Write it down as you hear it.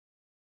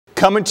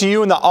coming to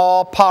you in the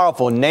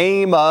all-powerful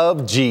name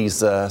of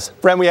Jesus.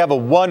 Friend, we have a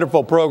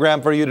wonderful program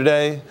for you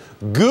today.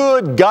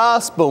 Good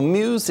gospel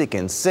music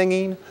and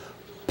singing,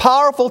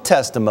 powerful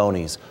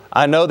testimonies.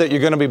 I know that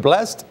you're going to be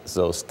blessed,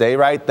 so stay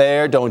right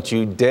there. Don't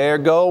you dare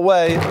go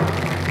away.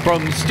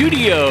 From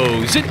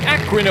studios in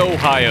Akron,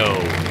 Ohio,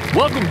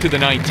 welcome to the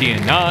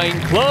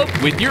 1909 Club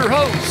with your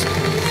host,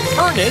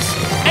 Ernest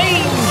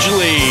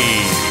Angley.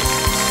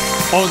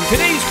 On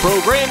today's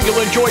program,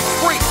 you'll enjoy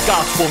great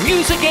gospel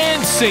music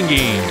and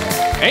singing.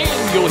 And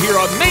you'll hear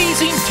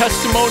amazing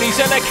testimonies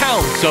and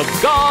accounts of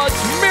God's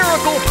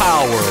miracle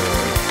power.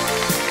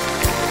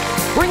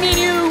 Bringing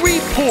you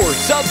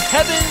reports of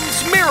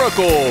heaven's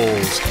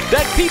miracles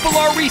that people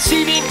are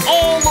receiving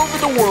all over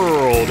the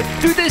world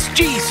through this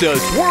Jesus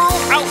World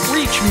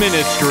Outreach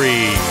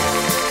Ministry.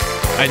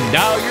 And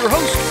now your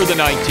host for the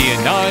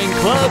 1909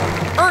 Club,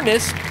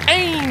 Ernest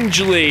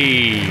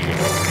Angley.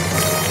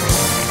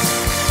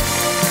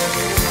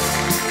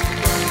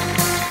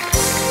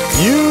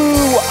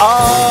 You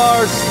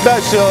are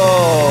special.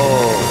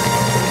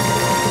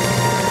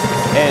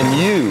 And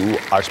you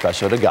are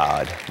special to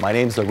God. My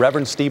name is the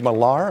Reverend Steve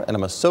Millar, and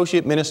I'm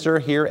Associate Minister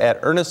here at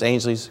Ernest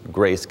Angley's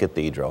Grace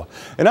Cathedral.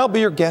 And I'll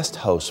be your guest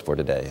host for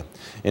today.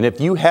 And if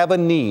you have a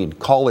need,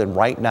 call in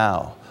right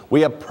now.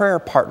 We have prayer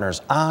partners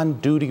on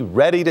duty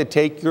ready to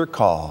take your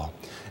call.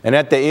 And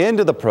at the end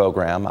of the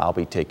program, I'll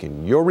be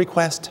taking your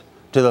request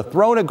to the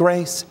throne of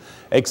grace,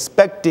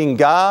 expecting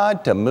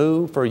God to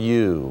move for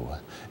you.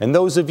 And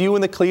those of you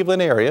in the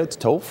Cleveland area, it's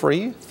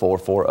toll-free,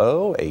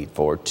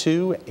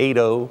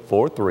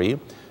 440-842-8043.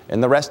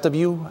 And the rest of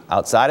you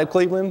outside of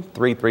Cleveland,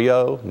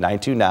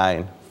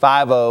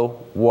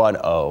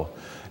 330-929-5010.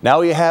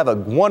 Now we have a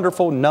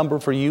wonderful number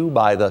for you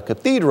by the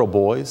Cathedral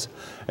Boys.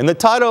 And the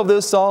title of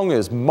this song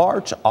is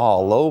March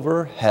All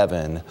Over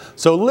Heaven.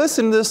 So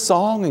listen to this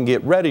song and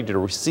get ready to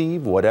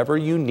receive whatever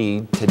you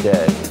need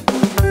today.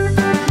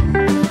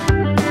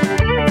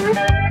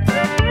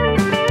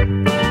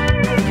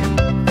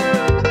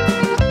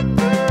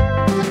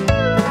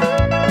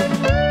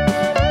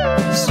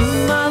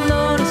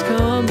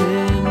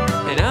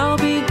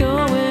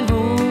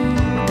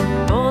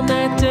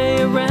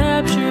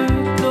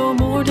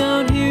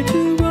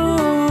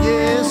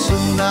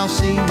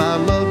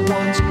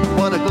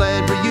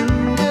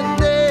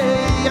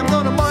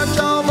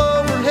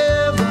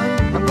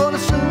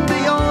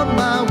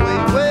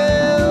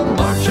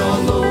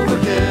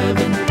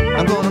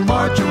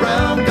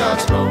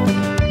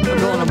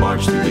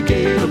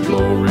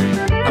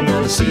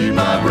 See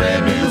my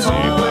brand new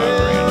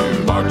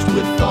home. March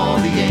with all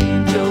the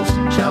angels,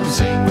 shout and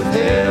sing with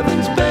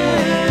heaven's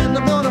band.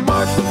 I'm gonna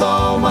march with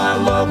all my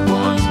loved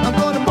ones. I'm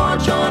gonna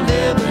march on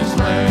heaven's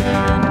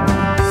land.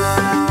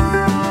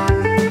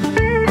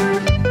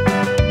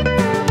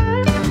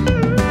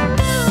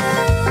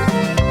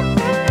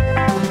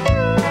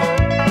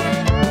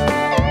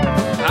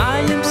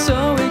 I am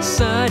so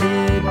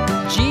excited,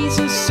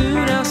 Jesus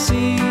soon I'll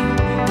see,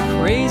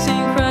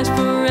 praising Christ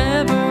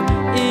forever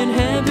in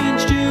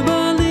heaven's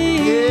jubilee.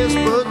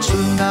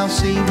 I'll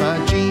see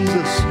my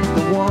Jesus,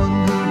 the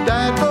one who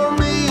died for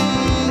me.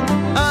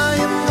 I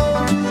am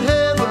going to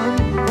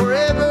heaven,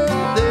 forever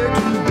there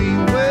to be.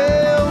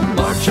 Well,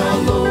 march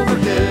all over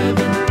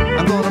heaven.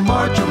 I'm going to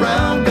march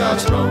around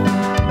God's throne.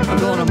 I'm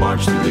going to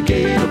march through the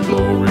gate of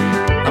glory.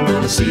 I'm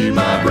going to see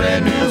my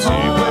brand new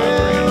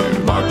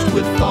home. March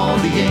with all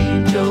the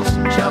angels,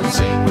 shout and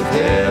sing with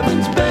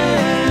heaven's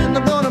band.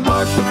 I'm going to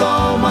march with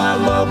all my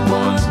loved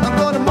ones. I'm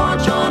going to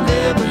march on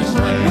heaven's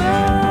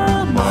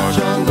land. March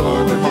on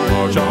over heaven.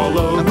 March all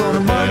over. I'm gonna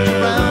march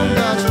around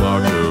God's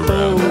throne.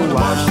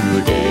 March through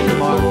the gate of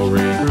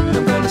glory.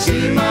 I'm gonna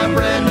see my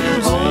brand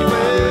new home.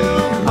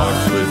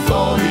 March with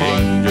all the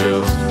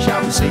angels,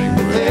 shout and sing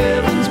with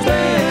heaven's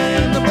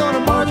band. I'm gonna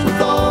march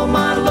with all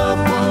my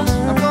loved ones.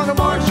 I'm gonna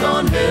march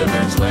on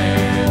heaven's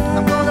land.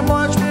 I'm gonna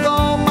march with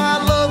all my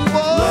loved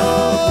ones.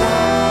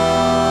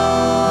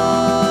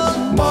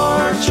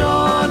 March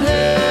on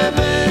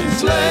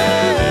heaven's land.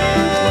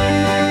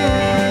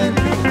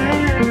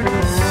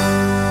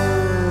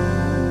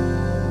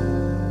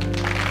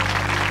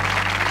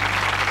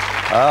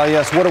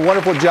 Yes, what a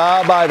wonderful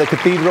job by the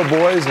Cathedral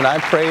Boys, and I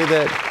pray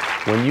that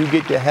when you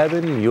get to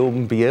heaven, you'll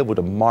be able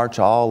to march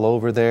all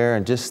over there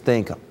and just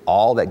think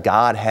all that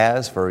God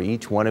has for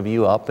each one of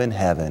you up in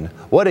heaven.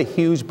 What a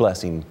huge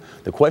blessing.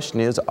 The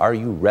question is, are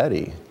you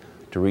ready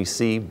to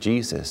receive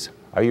Jesus?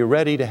 Are you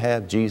ready to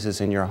have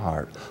Jesus in your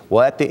heart?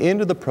 Well, at the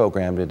end of the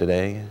program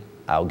today,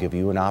 I'll give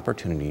you an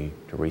opportunity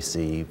to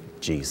receive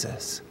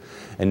Jesus.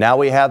 And now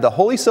we have the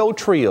Holy Soul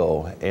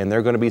Trio, and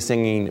they're going to be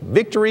singing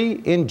Victory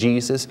in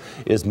Jesus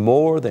is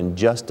More Than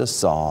Just a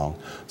Song.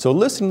 So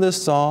listen to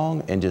this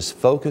song and just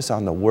focus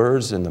on the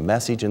words and the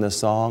message in the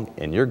song,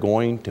 and you're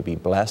going to be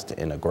blessed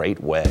in a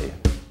great way.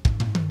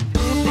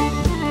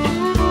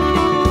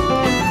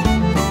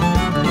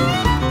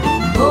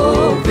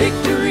 Oh,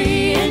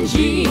 victory in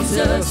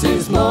Jesus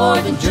is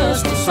more than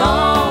just a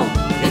song.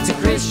 It's a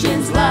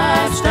Christian's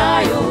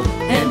lifestyle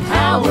and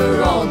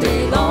power all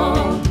day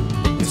long.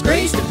 It's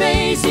grace to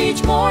face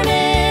each morning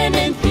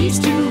and peace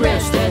to rest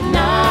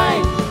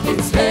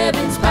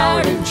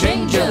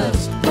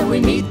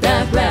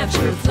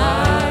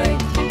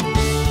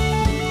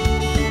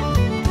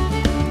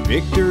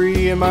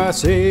in my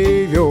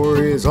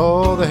Savior is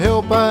all the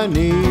help I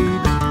need.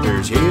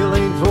 There's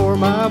healing for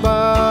my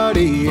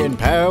body and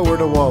power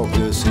to walk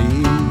the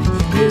sea.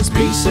 His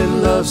peace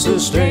and love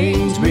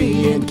sustains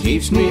me and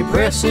keeps me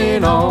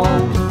pressing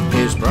on.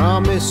 His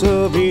promise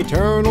of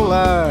eternal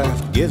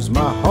life gives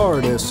my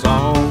heart a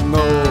song.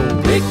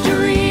 Oh,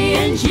 Victory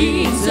in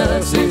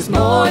Jesus is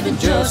more than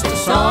just a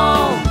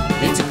song.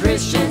 It's a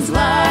Christian's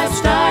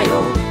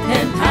lifestyle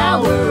and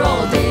power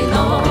all day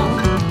long.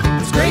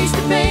 It's grace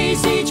to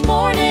face each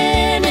morning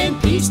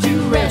and peace to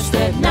rest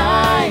at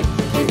night.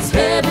 It's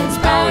heaven's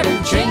power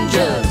to change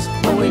us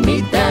when we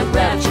meet that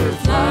rapture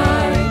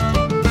flight.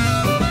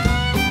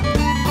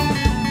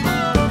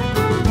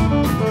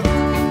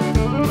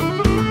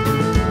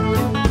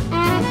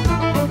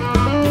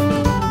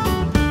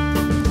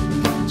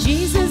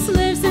 Jesus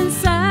lives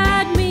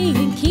inside me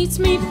and keeps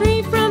me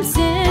free from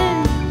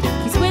sin.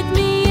 He's with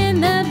me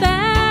in the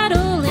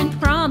battle and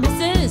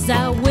promises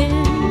I'll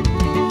win.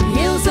 He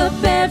heals up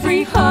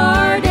every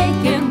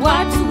heartache and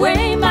wipes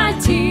away my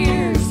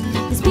tears.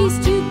 His peace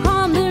to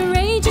calm the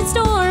raging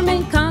storm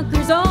and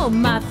conquers all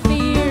my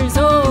fears.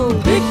 Oh,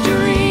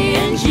 Victory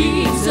in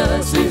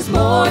Jesus is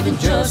more than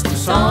just a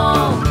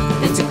song.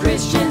 It's a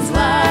Christian's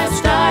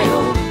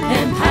lifestyle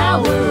and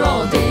power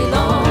all day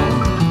long.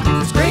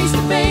 It's grace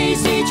to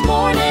face each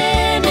morning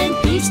and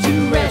peace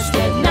to rest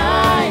at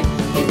night.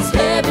 It's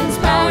heaven's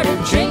power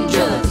to change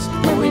us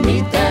when we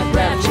meet that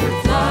rapture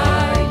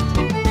flight.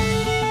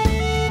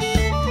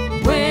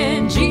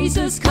 When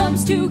Jesus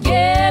comes to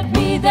get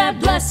me that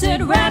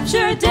blessed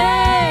rapture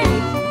day,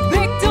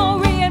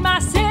 victory in my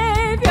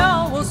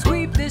Savior will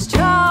sweep this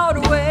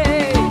child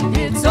away.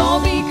 It's all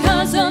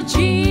because of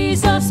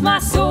Jesus, my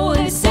soul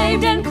is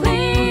saved and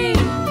clean.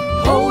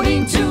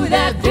 Holding to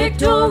that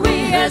victory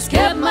has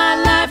kept my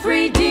life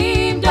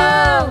redeemed.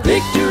 Oh,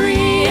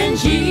 victory in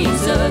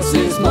Jesus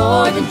is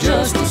more than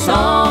just a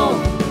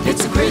song.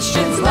 It's a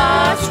Christian's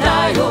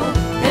lifestyle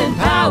and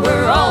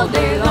power all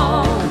day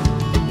long.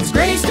 It's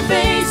grace to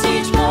face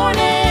each morning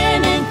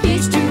and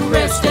peace to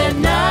rest at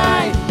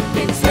night.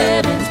 It's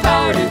heaven's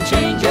power to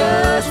change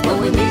us when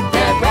we meet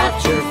that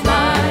rapture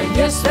flight.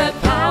 Yes, that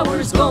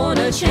power's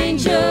gonna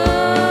change us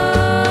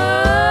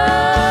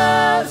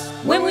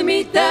when we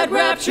meet that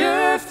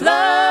rapture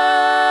flight.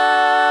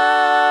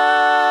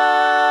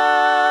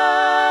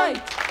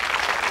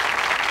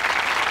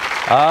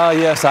 Ah,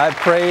 yes, I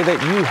pray that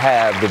you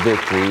have the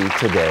victory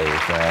today,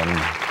 friend.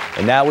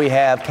 And now we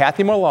have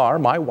Cathy Millar,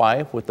 my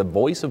wife, with the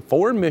voice of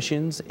foreign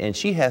missions, and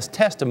she has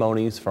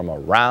testimonies from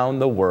around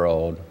the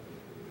world.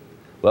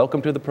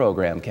 Welcome to the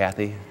program,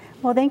 Cathy.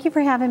 Well, thank you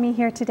for having me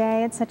here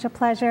today. It's such a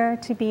pleasure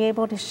to be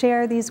able to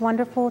share these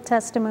wonderful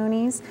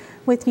testimonies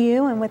with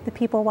you and with the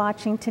people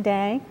watching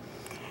today.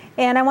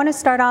 And I want to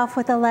start off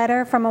with a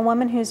letter from a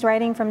woman who's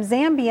writing from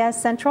Zambia,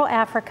 Central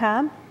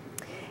Africa.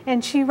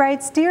 And she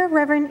writes, "Dear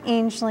Reverend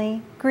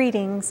Angley,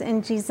 greetings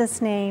in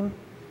Jesus' name.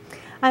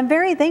 I'm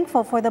very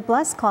thankful for the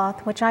blessed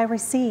cloth which I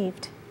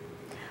received.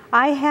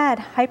 I had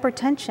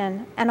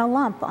hypertension and a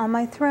lump on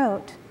my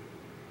throat.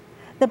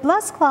 The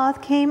blessed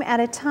cloth came at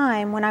a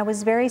time when I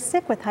was very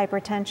sick with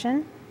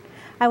hypertension.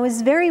 I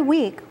was very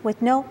weak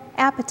with no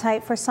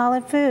appetite for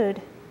solid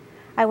food.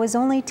 I was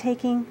only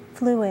taking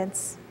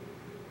fluids.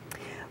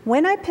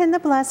 When I pinned the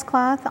blessed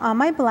cloth on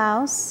my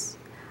blouse,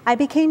 I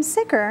became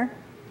sicker,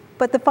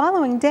 but the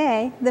following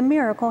day, the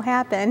miracle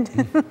happened.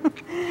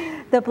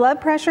 The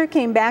blood pressure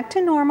came back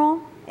to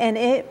normal and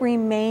it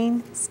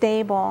remained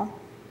stable.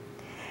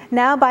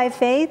 Now by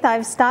faith,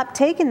 I've stopped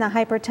taking the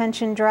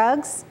hypertension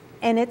drugs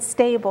and it's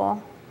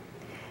stable.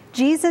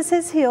 Jesus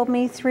has healed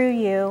me through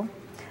you.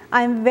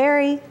 I'm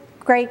very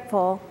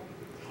grateful.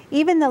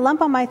 Even the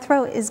lump on my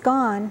throat is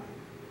gone.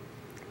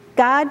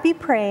 God be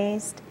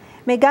praised.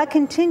 May God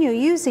continue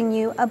using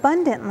you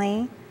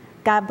abundantly.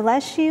 God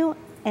bless you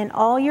and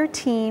all your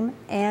team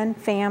and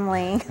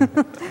family."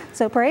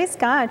 So praise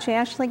God. She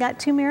actually got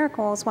 2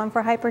 miracles, one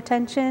for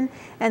hypertension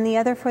and the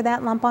other for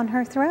that lump on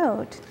her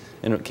throat.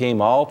 And it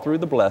came all through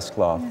the blessed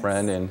cloth, Yes.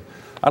 friend. And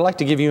I'd like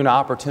to give you an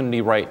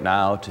opportunity right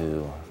now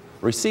to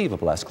receive a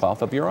blessed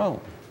cloth of your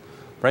own.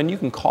 Friend, you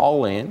can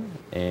call in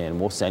and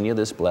we'll send you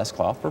this blessed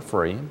cloth for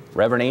free.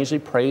 Reverend Angley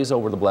prays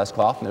over the blessed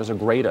cloth, and there's a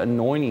great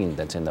anointing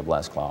that's in the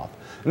blessed cloth.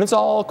 And it's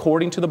all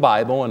according to the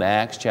Bible in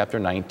Acts chapter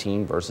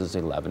 19, verses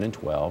 11 and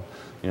 12.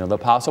 You know, the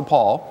Apostle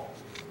Paul,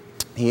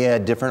 he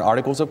had different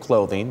articles of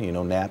clothing, you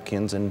know,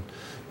 napkins and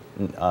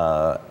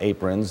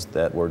aprons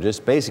that were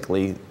just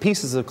basically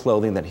pieces of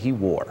clothing that he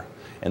wore.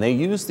 And they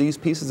used these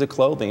pieces of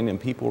clothing and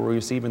people were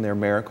receiving their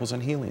miracles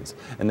and healings.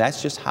 And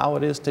that's just how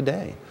it is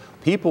today.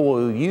 People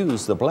will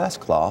use the blessed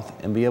cloth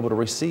and be able to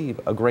receive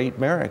a great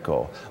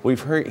miracle.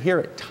 We've hear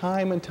it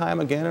time and time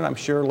again, and I'm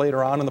sure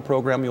later on in the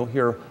program you'll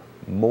hear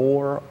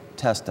more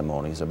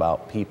testimonies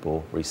about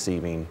people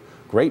receiving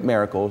great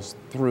miracles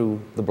through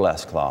the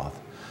blessed cloth.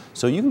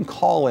 So you can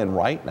call in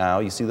right now.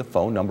 You see the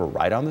phone number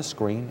right on the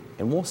screen,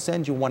 and we'll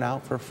send you one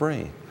out for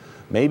free.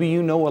 Maybe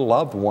you know a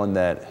loved one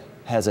that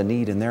has a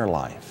need in their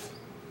life.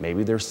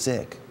 Maybe they're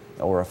sick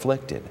or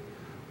afflicted.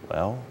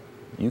 Well,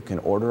 you can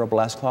order a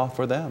blessed cloth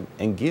for them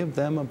and give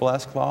them a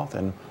blessed cloth.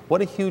 And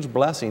what a huge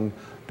blessing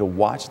to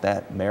watch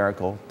that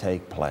miracle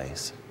take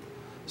place.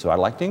 So I'd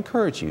like to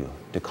encourage you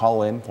to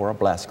call in for a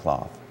blessed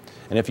cloth.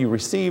 And if you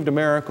received a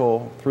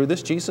miracle through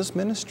this Jesus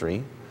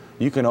ministry,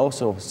 you can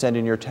also send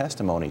in your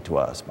testimony to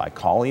us by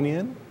calling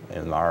in,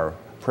 and our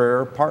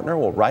prayer partner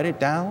will write it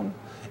down,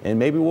 and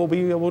maybe we'll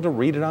be able to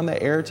read it on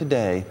the air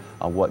today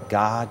on what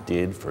God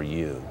did for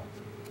you.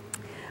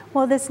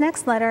 Well, this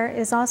next letter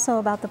is also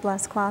about the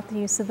blessed cloth, the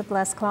use of the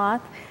blessed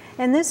cloth.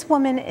 And this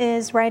woman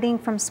is writing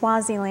from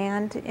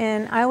Swaziland.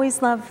 And I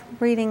always love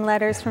reading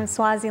letters from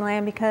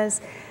Swaziland because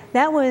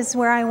that was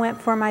where I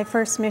went for my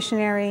first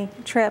missionary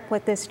trip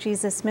with this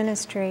Jesus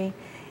ministry.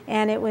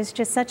 And it was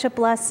just such a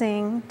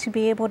blessing to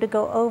be able to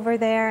go over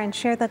there and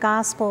share the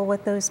gospel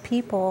with those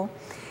people.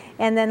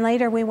 And then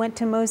later we went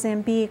to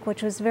Mozambique,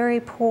 which was very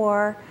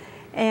poor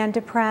and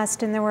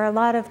depressed. And there were a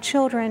lot of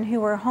children who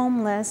were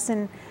homeless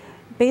and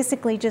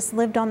basically just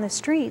lived on the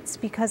streets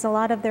because a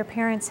lot of their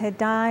parents had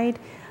died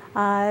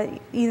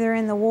either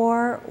in the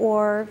war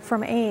or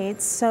from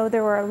AIDS. So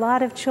there were a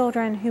lot of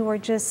children who were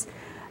just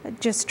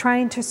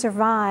trying to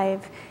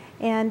survive.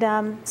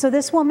 And so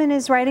this woman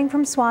is writing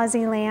from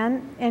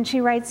Swaziland, and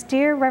she writes,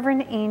 "Dear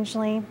Reverend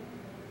Angley,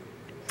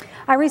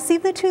 I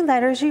received the 2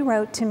 letters you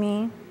wrote to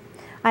me.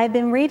 I have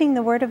been reading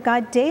the Word of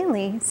God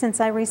daily since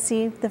I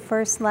received the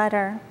first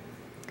letter.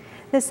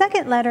 The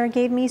second letter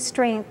gave me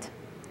strength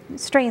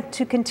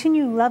to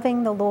continue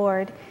loving the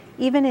Lord,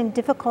 even in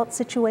difficult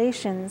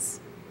situations.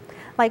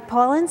 Like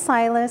Paul and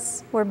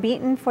Silas were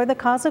beaten for the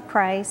cause of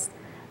Christ,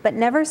 but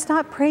never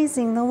stopped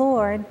praising the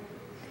Lord.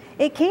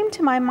 It came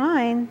to my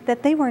mind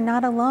that they were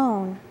not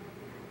alone,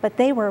 but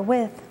they were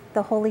with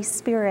the Holy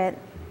Spirit.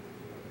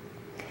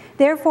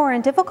 Therefore,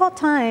 in difficult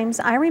times,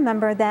 I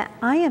remember that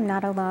I am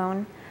not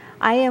alone.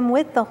 I am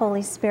with the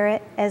Holy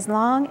Spirit as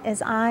long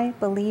as I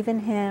believe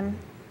in Him.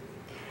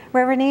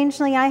 Reverend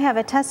Angley, I have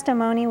a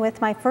testimony with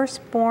my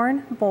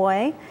firstborn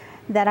boy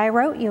that I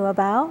wrote you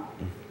about.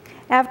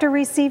 After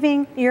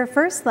receiving your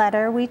first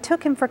letter, we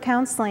took him for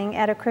counseling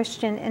at a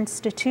Christian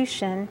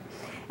institution,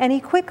 and he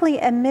quickly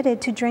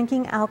admitted to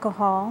drinking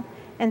alcohol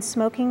and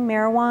smoking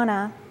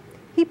marijuana.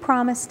 He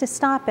promised to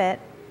stop it.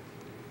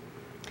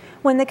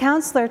 When the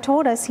counselor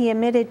told us he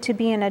admitted to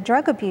being a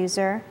drug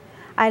abuser,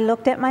 I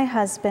looked at my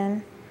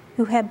husband,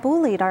 who had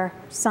bullied our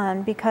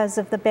son because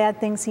of the bad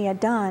things he had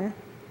done.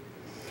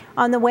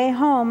 On the way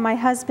home, my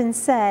husband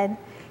said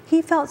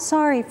he felt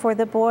sorry for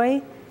the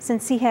boy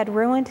since he had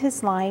ruined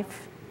his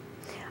life.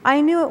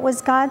 I knew it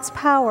was God's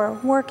power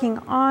working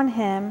on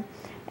him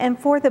and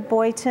for the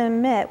boy to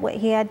admit what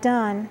he had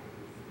done.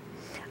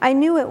 I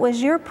knew it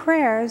was your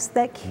prayers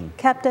that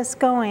kept us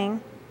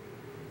going.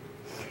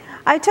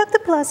 I took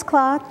the blessed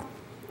cloth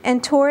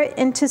and tore it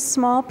into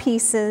small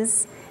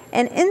pieces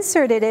and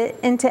inserted it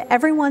into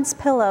everyone's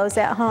pillows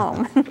at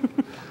home.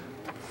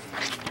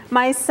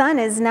 My son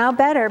is now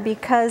better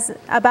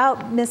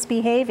about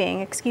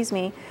misbehaving.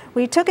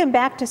 We took him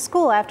back to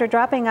school after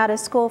dropping out of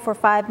school for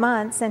 5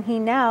 months, and he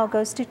now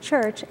goes to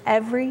church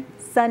every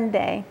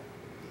Sunday.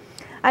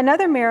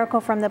 Another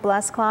miracle from the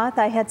blessed cloth,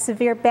 I had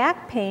severe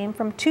back pain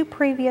from 2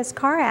 previous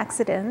car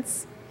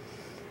accidents.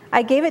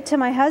 I gave it to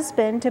my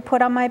husband to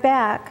put on my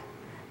back.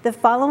 The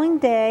following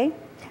day,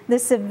 the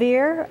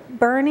severe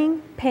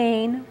burning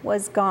pain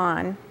was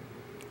gone.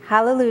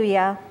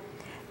 Hallelujah.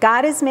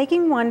 God is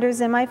making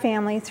wonders in my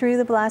family through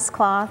the blessed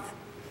cloth.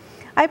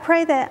 I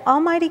pray that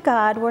Almighty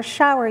God will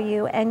shower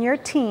you and your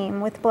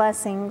team with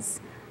blessings.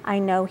 I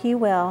know He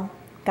will.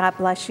 God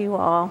bless you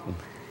all."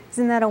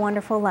 Isn't that a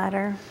wonderful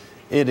letter?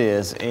 It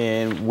is,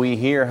 and we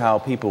hear how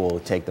people will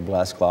take the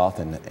blessed cloth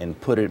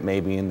and put it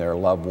maybe in their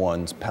loved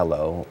one's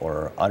pillow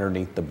or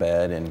underneath the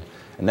bed, and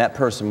that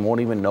person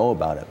won't even know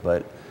about it,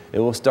 but it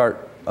will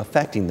start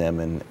affecting them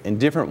in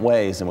different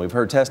ways. And we've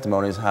heard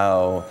testimonies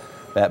how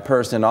that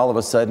person all of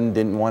a sudden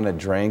didn't want to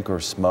drink or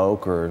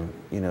smoke, or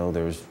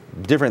there's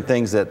different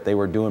things that they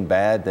were doing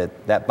bad,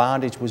 that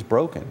bondage was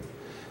broken.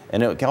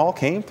 And it all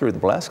came through the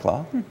blessed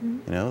cloth.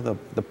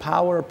 The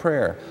power of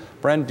prayer.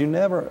 Friend, do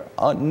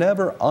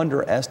never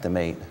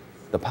underestimate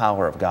the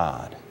power of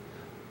God.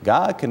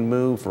 God can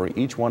move for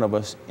each one of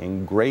us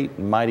in great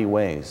and mighty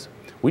ways.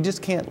 We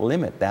just can't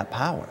limit that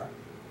power.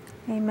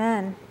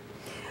 Amen.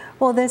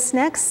 Well, this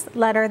next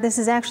letter, this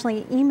is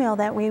actually an email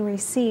that we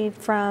received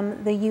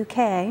from the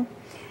UK.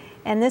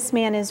 And this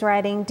man is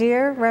writing,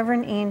 "Dear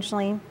Reverend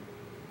Angley,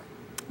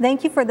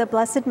 thank you for the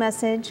blessed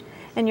message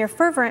and your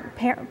fervent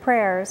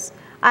prayers.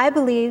 I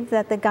believe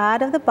that the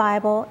God of the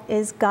Bible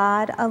is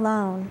God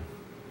alone.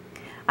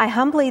 I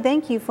humbly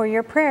thank you for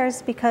your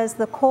prayers because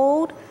the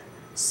cold,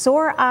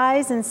 sore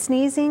eyes and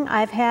sneezing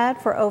I've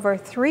had for over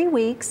 3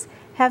 weeks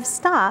have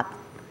stopped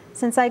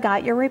since I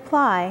got your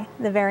reply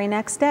the very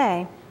next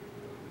day.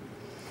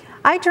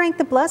 I drank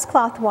the blessed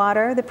cloth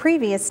water the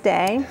previous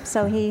day,"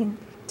 so he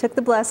took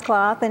the blessed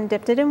cloth and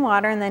dipped it in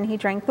water, and then he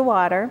drank the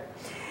water.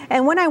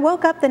 "And when I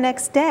woke up the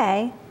next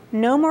day,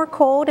 no more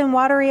cold and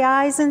watery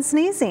eyes and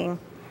sneezing.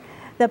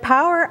 The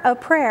power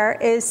of prayer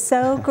is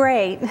so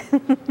great."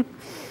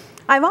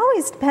 I've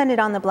always depended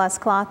on the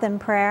blessed cloth and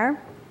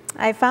prayer.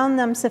 I found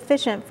them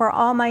sufficient for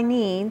all my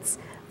needs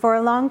for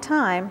a long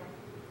time.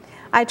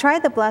 I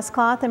tried the blessed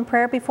cloth and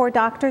prayer before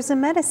doctors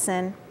and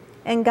medicine,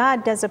 and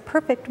God does a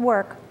perfect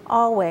work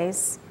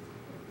always.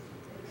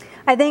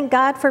 I thank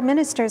God for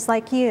ministers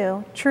like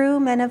you, true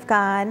men of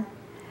God.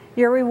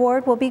 Your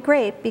reward will be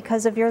great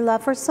because of your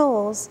love for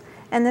souls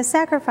and the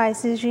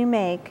sacrifices you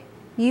make.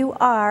 You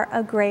are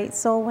a great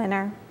soul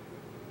winner.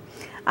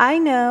 I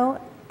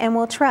know and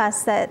will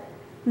trust that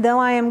though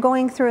I am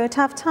going through a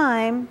tough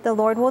time, the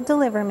Lord will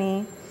deliver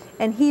me,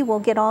 and He will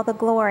get all the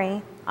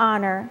glory,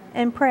 honor,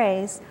 and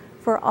praise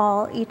for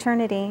all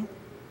eternity.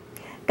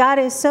 God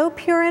is so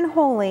pure and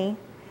holy,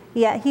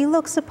 yet He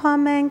looks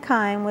upon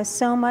mankind with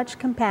so much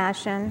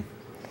compassion.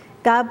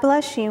 God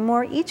bless you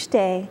more each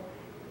day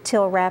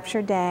till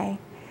rapture day.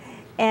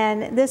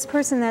 And this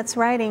person that's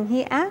writing,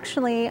 he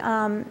actually,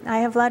 I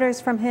have letters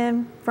from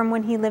him from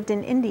when he lived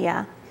in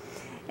India,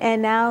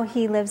 and now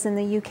he lives in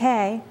the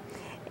UK.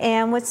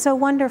 And what's so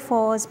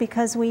wonderful is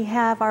because we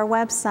have our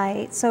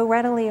website so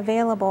readily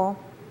available,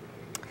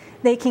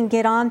 they can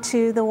get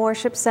onto the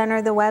worship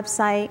center, the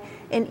website,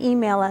 and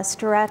email us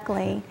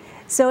directly.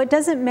 So it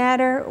doesn't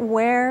matter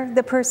where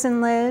the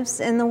person lives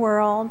in the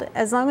world,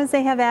 as long as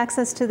they have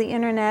access to the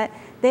internet,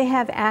 they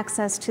have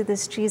access to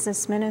this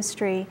Jesus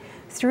ministry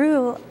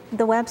through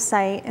the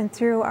website and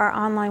through our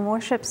online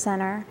worship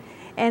center.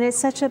 And it's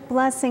such a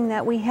blessing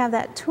that we have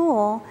that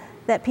tool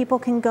that people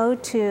can go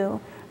to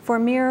for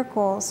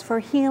miracles, for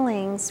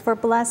healings, for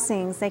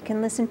blessings. They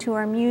can listen to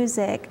our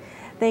music.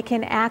 They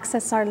can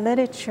access our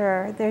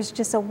literature. There's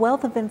just a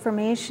wealth of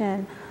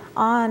information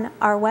on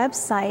our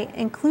website,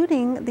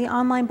 including the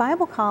online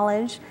Bible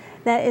college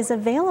that is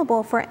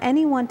available for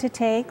anyone to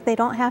take. They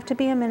don't have to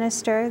be a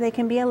minister. They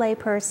can be a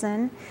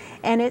layperson.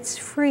 And it's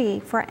free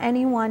for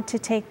anyone to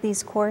take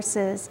these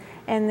courses.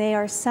 And they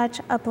are such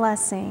a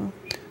blessing.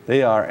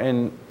 They are.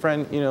 And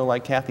friend, you know,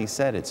 like Cathy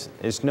said,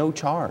 it's no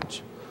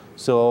charge.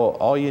 So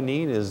all you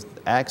need is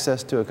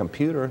access to a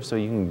computer, so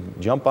you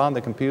can jump on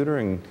the computer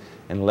and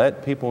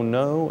let people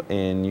know,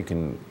 and you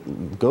can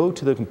go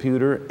to the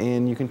computer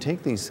and you can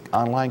take these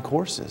online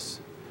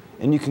courses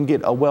and you can get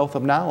a wealth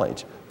of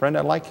knowledge. Friend,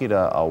 I'd like you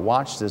to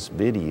watch this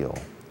video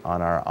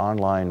on our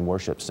online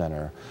worship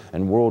center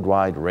and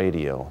worldwide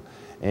radio.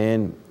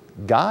 And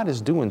God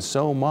is doing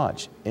so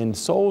much, and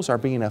souls are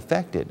being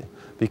affected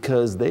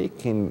because they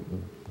can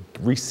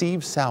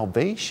receive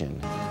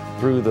salvation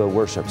through the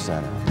worship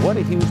center. What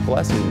a huge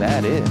blessing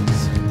that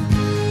is.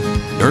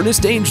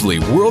 Ernest Angley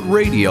World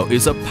Radio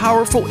is a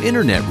powerful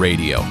internet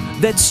radio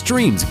that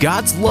streams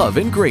God's love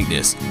and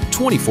greatness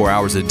 24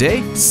 hours a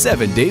day,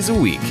 7 days a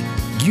week.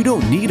 You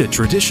don't need a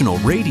traditional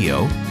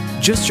radio,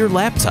 just your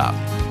laptop,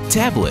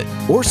 tablet,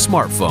 or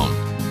smartphone.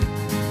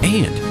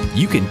 And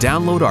you can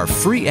download our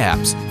free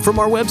apps from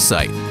our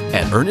website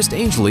at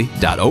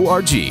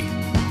ernestangely.org.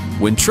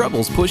 When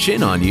troubles push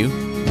in on you,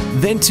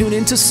 then tune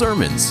into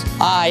sermons.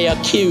 I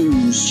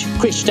accuse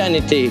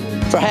Christianity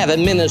for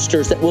having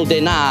ministers that will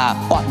deny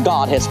what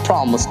God has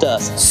promised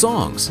us.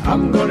 Songs.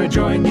 I'm gonna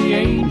join the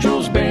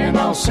angels band.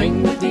 I'll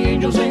sing with the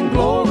angels in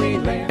glory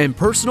land. And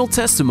personal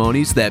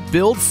testimonies that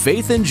build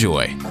faith and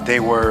joy. They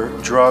were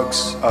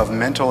drugs of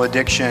mental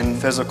addiction,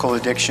 physical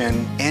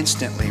addiction.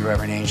 Instantly,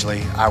 Reverend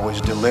Angley, I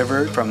was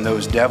delivered from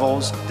those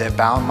devils that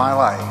bound my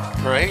life.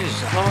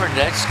 Praise the Lord,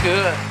 that's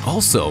good.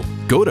 Also,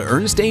 go to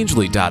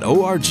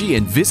ernestangely.org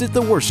and visit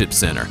the worship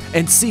center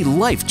and see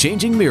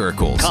life-changing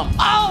miracles. Come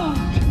on!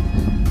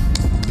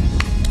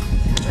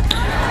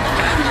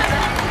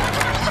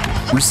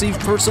 Receive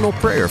personal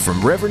prayer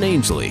from Reverend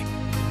Angley.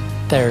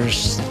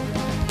 There's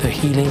the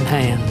healing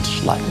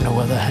hands like no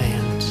other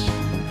hands.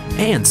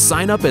 And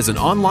sign up as an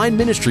online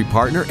ministry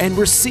partner and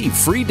receive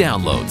free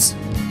downloads.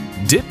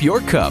 Dip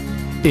your cup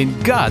in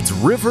God's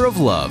river of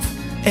love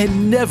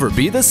and never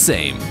be the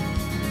same.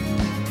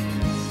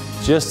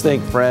 Just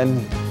think,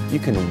 friend, you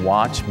can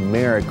watch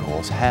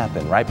miracles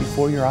happen right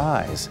before your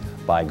eyes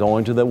by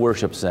going to the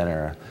worship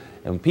center.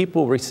 And when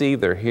people receive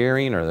their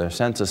hearing or their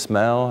sense of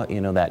smell,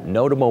 you know, that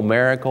notable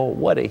miracle,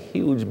 what a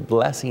huge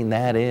blessing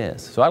that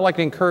is. So I'd like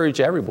to encourage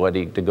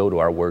everybody to go to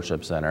our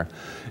worship center.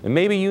 And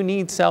maybe you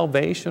need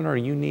salvation or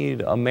you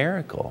need a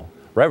miracle.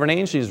 Reverend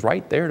Angley is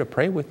right there to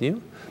pray with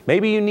you.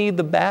 Maybe you need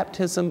the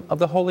baptism of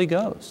the Holy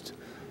Ghost.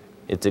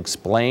 It's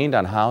explained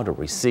on how to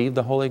receive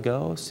the Holy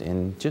Ghost.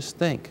 And just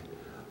think,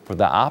 for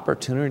the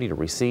opportunity to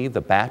receive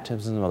the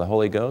baptism of the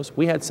Holy Ghost,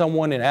 we had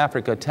someone in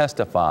Africa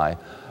testify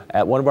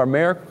at one of our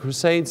Miracle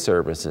Crusade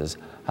services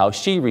how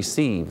she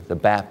received the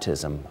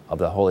baptism of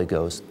the Holy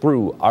Ghost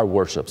through our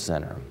worship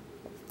center.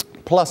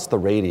 Plus the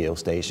radio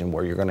station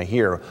where you're going to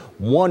hear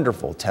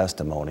wonderful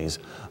testimonies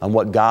on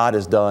what God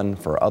has done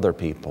for other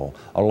people,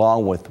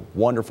 along with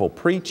wonderful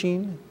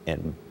preaching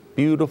and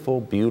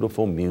beautiful,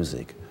 beautiful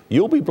music.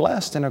 You'll be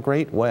blessed in a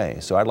great way.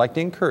 So I'd like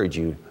to encourage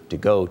you to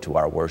go to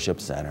our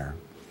worship center.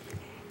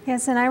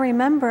 Yes, and I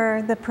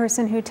remember the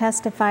person who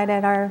testified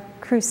at our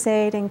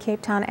crusade in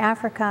Cape Town,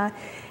 Africa,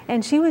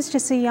 and she was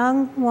just a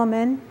young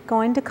woman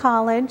going to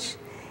college,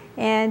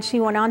 and she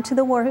went on to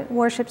the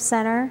worship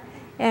center,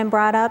 and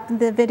brought up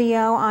the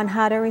video on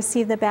how to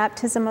receive the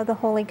baptism of the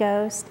Holy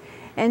Ghost.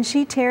 And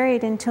she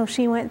tarried until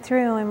she went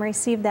through and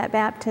received that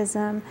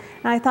baptism.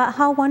 And I thought,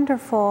 how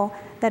wonderful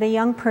that a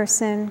young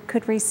person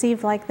could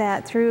receive like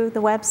that through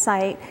the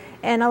website.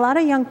 And a lot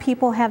of young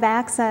people have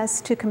access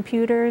to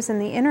computers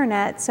and the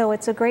internet, so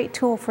it's a great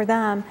tool for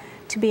them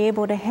to be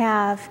able to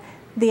have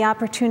the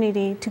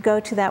opportunity to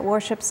go to that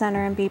worship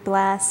center and be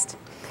blessed.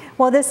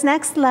 Well, this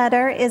next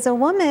letter is a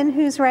woman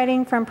who's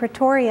writing from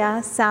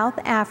Pretoria, South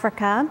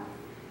Africa.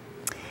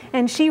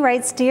 And she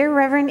writes, Dear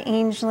Reverend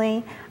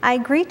Angley, I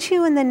greet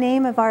you in the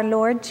name of our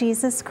Lord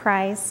Jesus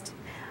Christ.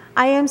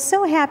 I am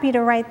so happy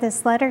to write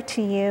this letter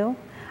to you.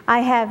 I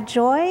have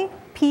joy,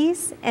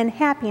 peace, and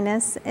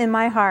happiness in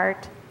my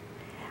heart.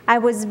 I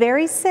was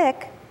very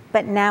sick,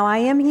 but now I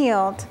am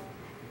healed.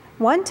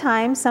 One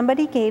time,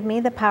 somebody gave me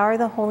the Power of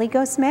the Holy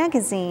Ghost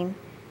magazine.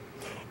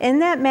 In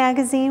that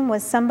magazine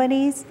was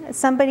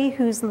somebody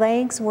whose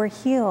legs were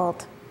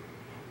healed.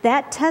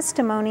 That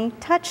testimony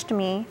touched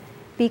me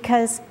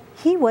because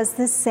he was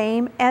the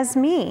same as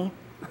me.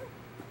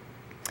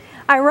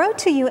 I wrote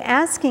to you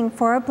asking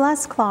for a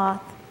blessed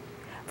cloth.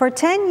 For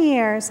 10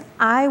 years,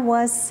 I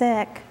was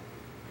sick.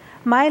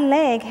 My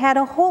leg had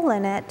a hole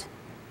in it,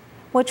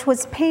 which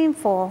was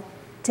painful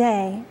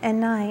day and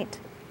night.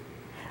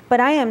 But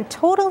I am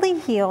totally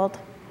healed.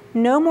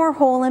 No more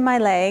hole in my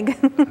leg.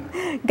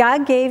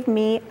 God gave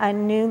me a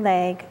new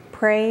leg.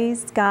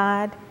 Praise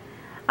God.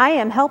 I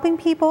am helping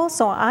people,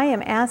 so I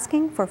am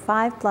asking for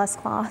 5 blessed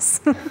cloths.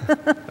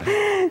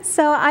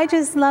 So I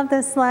just love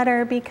this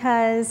letter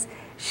because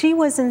she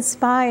was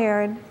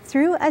inspired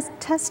through a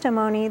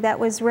testimony that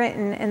was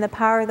written in the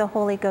Power of the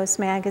Holy Ghost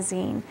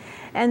magazine.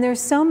 And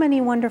there's so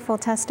many wonderful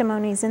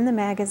testimonies in the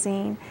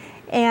magazine.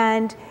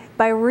 And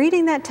by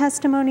reading that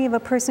testimony of a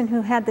person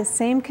who had the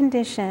same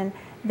condition,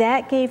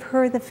 that gave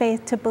her the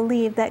faith to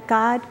believe that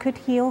God could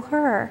heal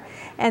her.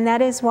 And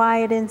that is why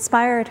it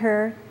inspired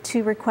her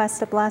to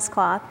request a blessed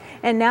cloth.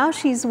 And now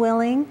she's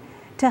willing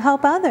to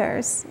help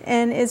others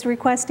and is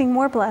requesting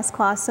more blessed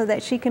cloths so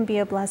that she can be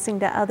a blessing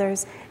to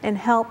others and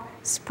help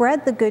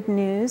spread the good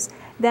news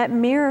that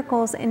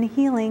miracles and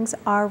healings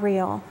are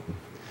real.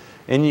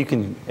 And you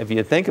can, if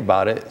you think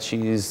about it,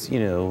 she's,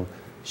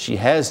 she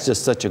has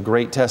just such a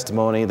great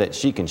testimony that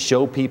she can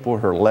show people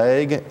her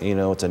leg.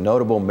 It's a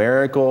notable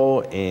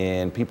miracle,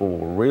 and people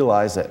will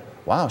realize that,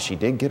 wow, she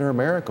did get her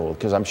miracle.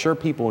 Because I'm sure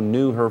people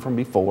knew her from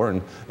before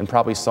and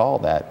probably saw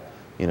that,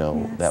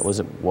 yes, that was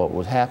what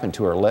would happen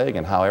to her leg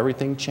and how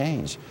everything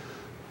changed.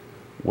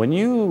 When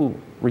you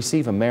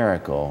receive a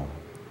miracle,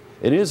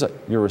 it is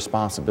your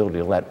responsibility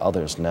to let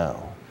others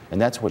know. And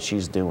that's what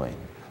she's doing,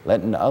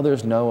 letting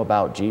others know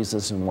about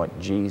Jesus and what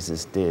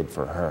Jesus did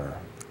for her.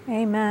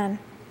 Amen.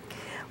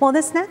 Well,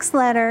 this next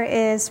letter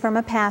is from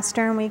a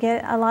pastor, and we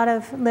get a lot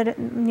of,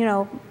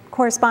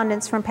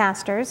 correspondence from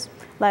pastors,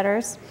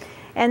 letters.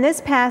 And this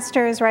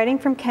pastor is writing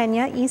from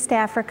Kenya, East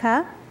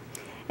Africa,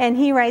 and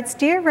he writes,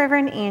 Dear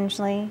Reverend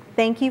Angley,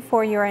 thank you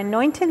for your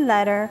anointed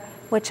letter,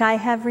 which I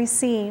have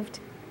received.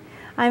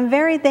 I'm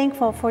very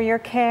thankful for your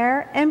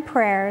care and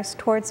prayers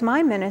towards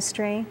my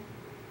ministry.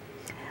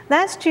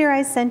 Last year,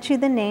 I sent you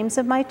the names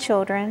of my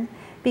children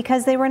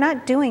because they were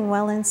not doing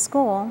well in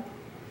school.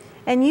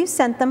 And you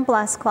sent them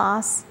blessed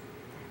cloths,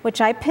 which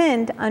I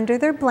pinned under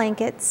their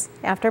blankets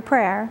after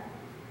prayer.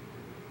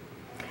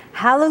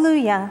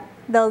 Hallelujah,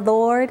 the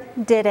Lord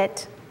did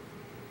it.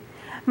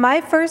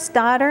 My first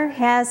daughter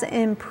has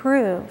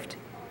improved.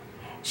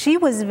 She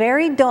was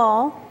very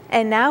dull,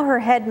 and now her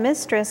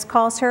headmistress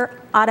calls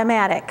her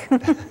automatic.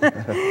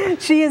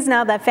 She is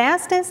now the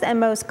fastest and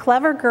most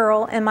clever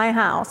girl in my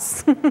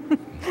house.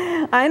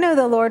 I know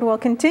the Lord will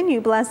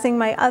continue blessing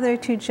my other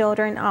 2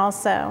 children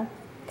also.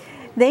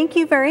 Thank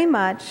you very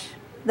much.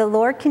 The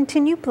Lord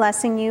continue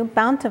blessing you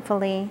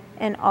bountifully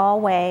in all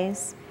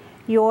ways.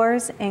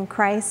 Yours in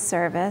Christ's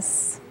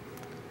service.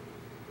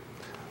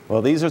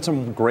 Well, these are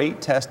some great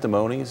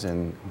testimonies,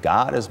 and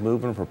God is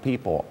moving for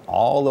people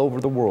all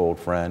over the world,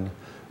 friend.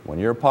 When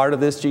you're a part of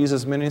this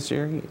Jesus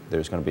ministry,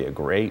 there's going to be a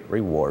great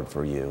reward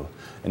for you.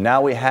 And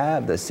now we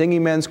have the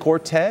Singing Men's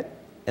Quartet,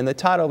 and the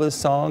title of this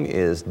song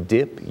is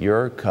Dip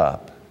Your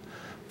Cup.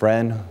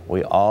 Friend,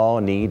 we all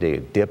need to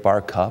dip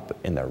our cup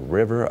in the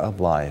river of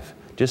life.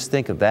 Just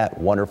think of that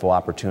wonderful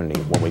opportunity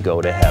when we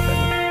go to heaven.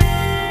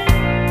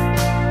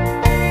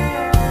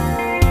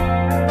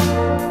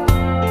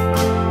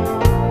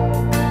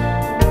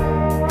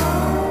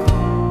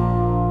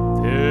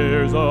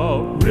 There's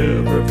a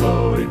river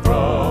flowing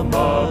from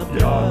up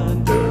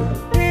yonder.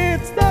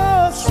 It's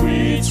the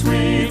sweet,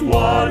 sweet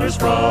waters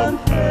from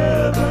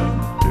heaven.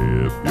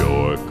 Dip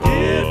your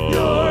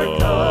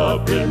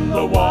cup in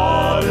the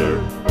water,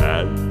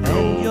 and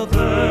you'll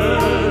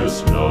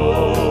thirst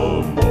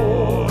no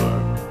more.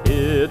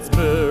 It's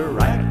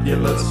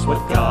miraculous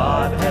what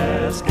God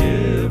has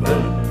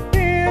given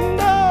in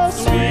the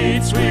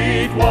sweet,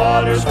 sweet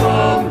waters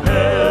from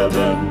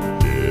heaven.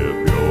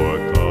 Dip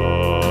your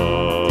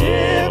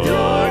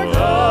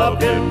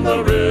cup in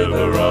the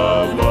river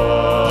of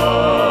love.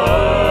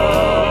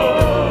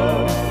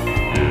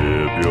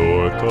 Dip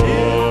your cup.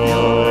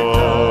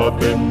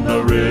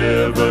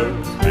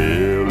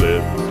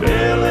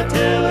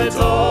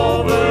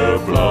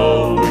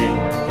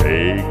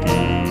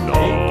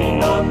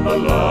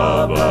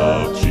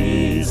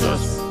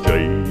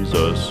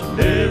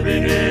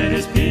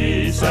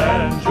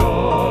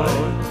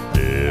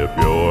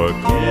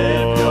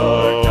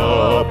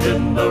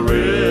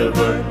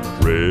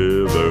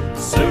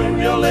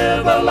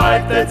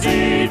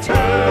 that's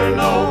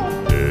eternal.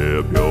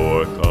 Dip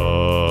your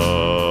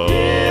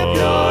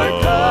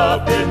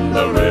cup in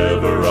the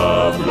river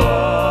of love.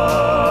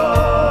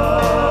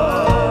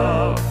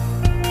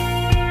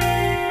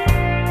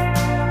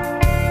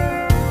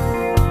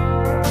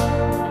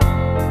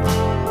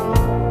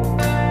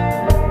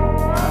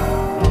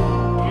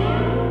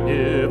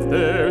 If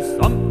there's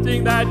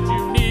something that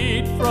you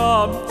need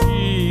from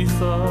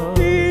Jesus,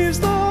 He's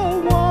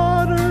the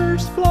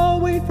waters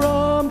flowing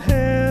from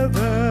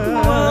heaven.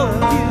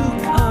 Won't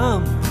you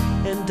come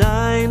and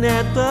dine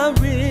at the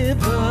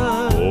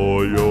river?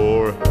 for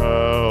your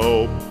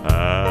help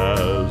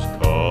has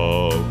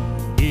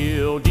come.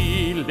 He'll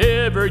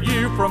deliver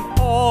you from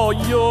all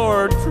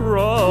your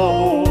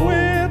trouble. Oh,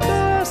 with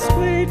the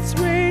sweet,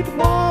 sweet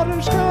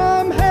waters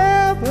from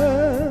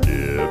heaven.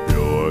 Dip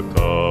your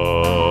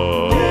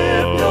cup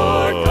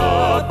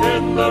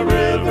in the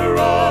river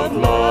of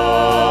love.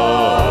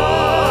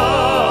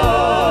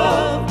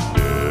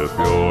 Dip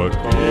your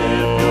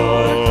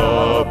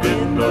cup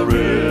in the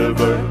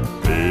river.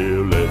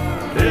 Fill it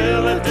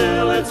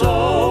till it's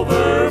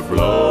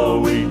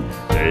overflowing.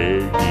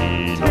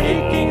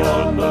 Taking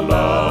on the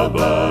love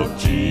of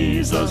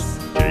Jesus.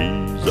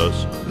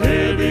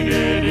 Living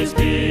in His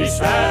peace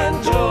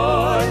and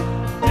joy.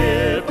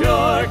 Dip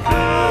your cup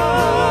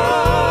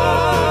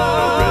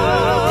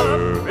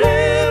in the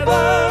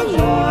river.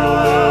 Soon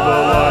you'll live a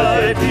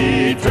life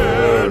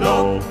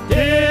eternal.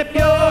 Dip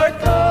your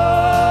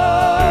cup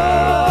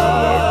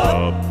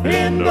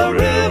in the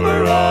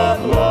river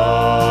of love.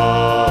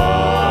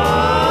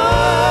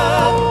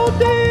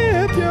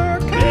 Dip your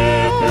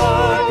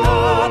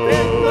cup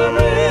in the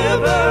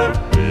river.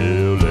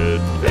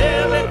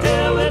 Fill it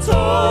till it's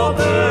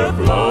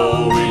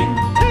overflowing.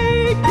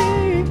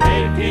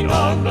 Taking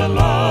on the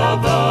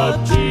love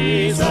of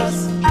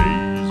Jesus.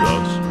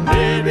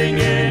 Living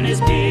in His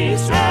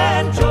peace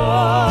and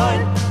joy.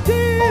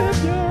 Dip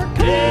your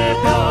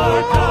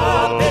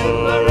cup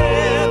in the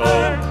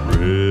river.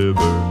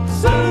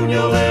 Soon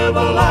you'll live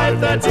a life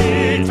that's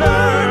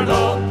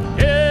eternal.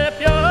 Dip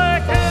your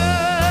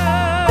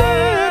cup.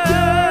 Dip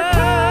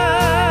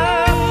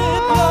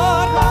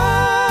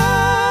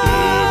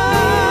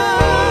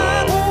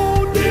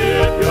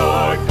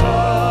your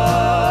cup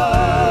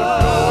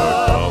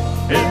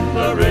in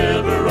the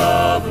river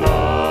of love.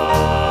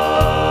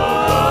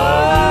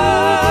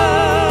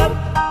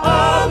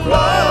 Of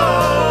love.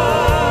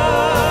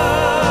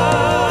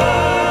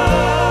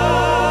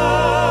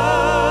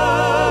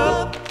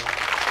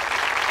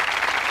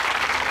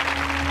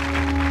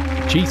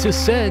 Jesus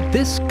said,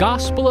 "This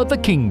gospel of the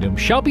kingdom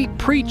shall be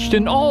preached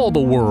in all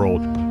the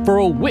world for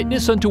a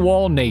witness unto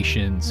all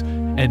nations,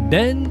 and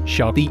then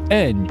shall the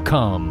end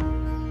come."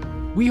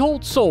 We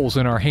hold souls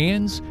in our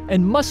hands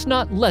and must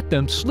not let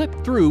them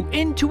slip through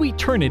into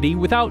eternity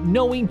without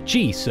knowing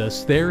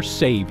Jesus, their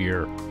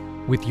Savior.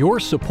 With your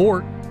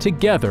support,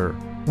 together,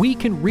 we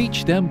can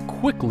reach them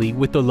quickly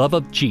with the love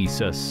of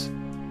Jesus.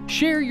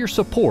 Share your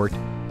support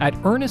at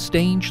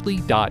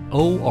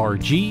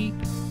ErnestAngley.org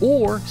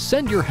or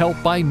send your help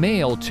by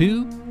mail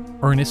to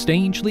Ernest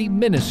Angley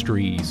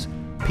Ministries,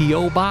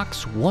 P.O.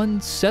 Box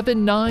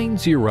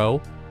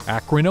 1790,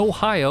 Akron,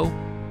 Ohio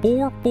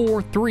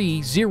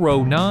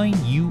 44309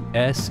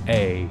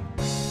 USA.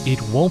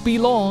 It won't be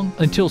long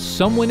until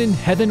someone in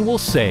heaven will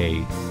say,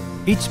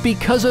 "It's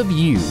because of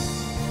you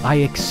I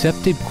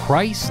accepted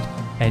Christ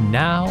and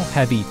now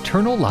have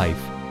eternal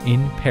life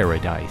in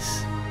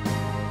paradise."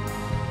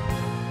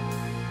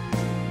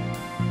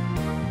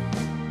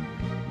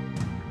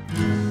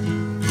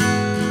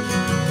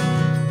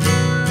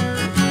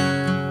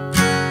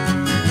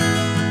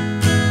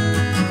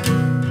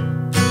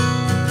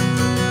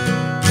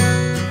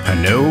 I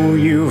know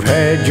you've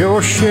had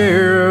your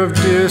share of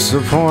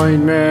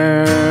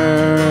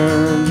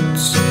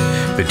disappointments.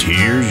 The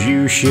tears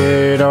you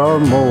shed are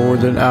more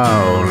than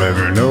I'll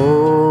ever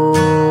know.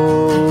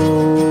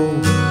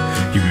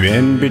 You've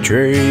been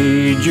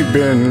betrayed, you've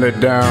been let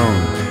down.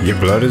 Your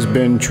blood has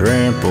been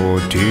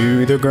trampled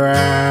to the ground.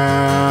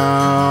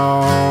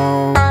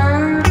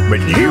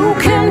 But you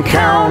can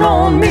count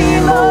on me,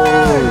 Lord.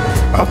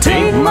 I'll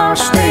take my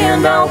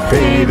stand, I'll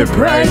pay the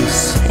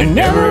price, and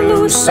never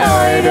lose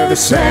sight of the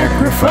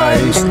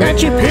sacrifice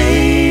that you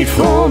paid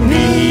for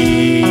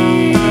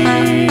me.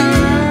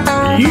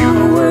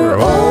 You were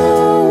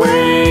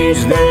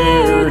always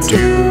there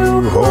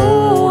to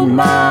hold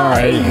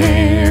my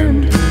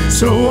hand,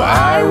 so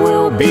I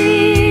will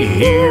be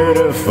here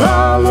to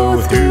follow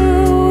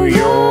through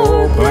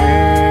your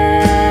plan.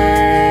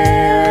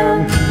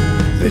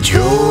 The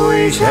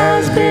choice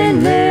has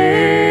been made.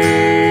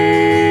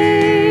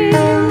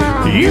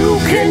 You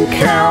can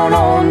count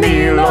on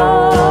me,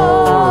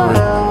 Lord.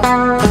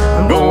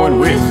 I'm going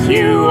with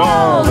you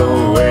all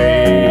the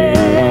way.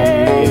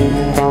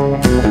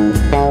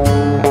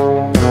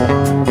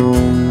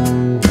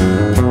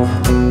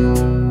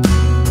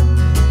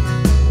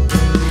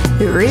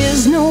 There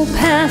is no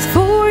path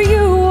for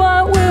you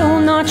I will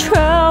not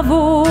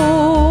travel.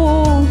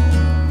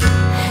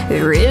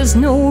 There is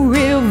no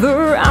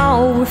river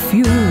I'll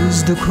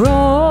refuse to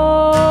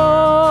cross.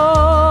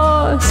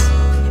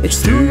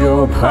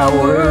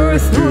 power,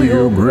 through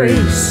your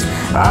grace,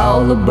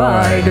 I'll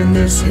abide in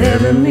this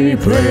heavenly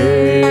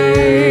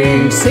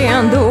place.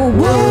 And the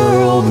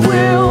world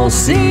will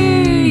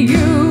see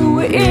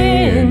you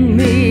in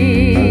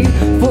me,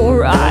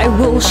 for I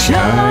will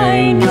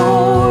shine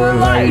your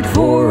light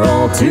for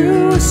all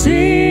to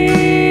see.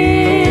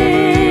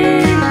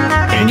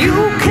 And you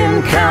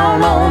can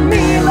count on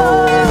me,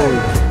 Lord.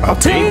 I'll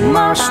take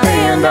my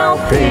stand, I'll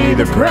pay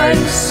the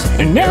price,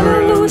 and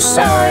never lose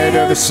sight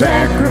of the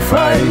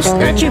sacrifice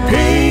that you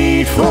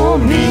paid for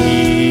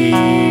me.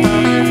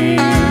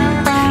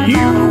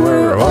 You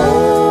were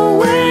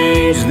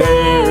always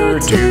there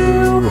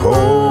to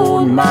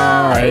hold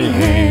my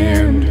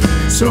hand,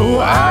 so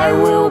I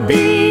will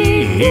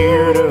be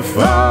here to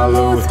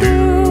follow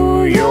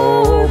through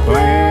your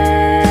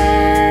plan.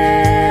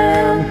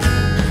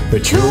 The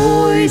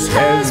choice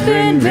has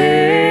been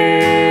made.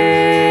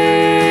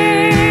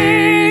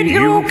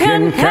 You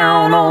can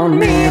count on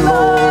me,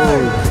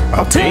 Lord.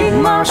 I'll take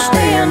my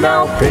stand,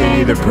 I'll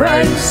pay the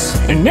price,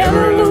 and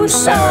never lose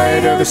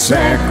sight of the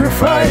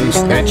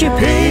sacrifice that you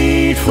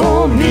paid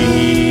for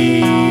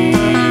me.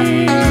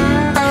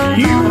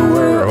 You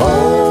were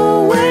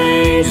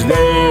always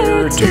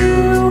there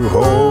to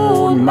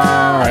hold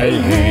my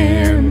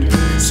hand,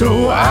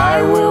 so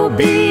I will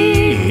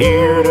be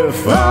here to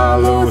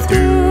follow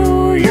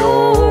through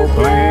your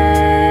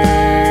plan.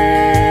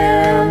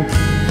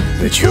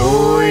 The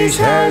choice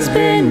has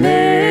been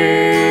made.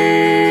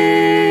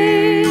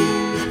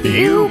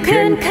 You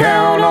can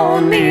count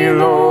on me,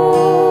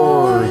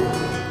 Lord,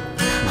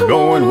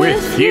 going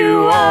with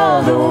you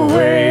all the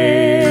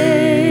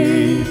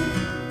way.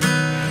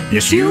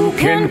 Yes, you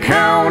can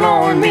count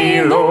on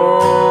me,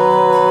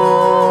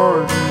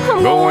 Lord,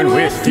 I'm going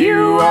with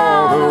you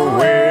all the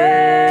way.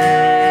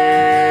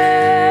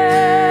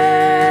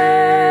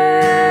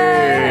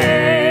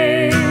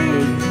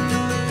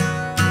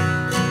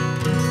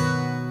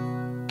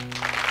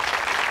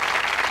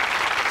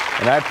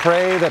 And I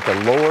pray that the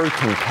Lord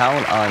can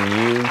count on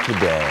you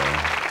today.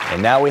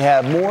 And now we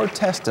have more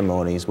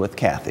testimonies with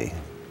Cathy.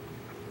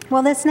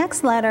 Well, this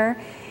next letter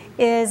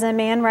is a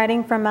man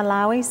writing from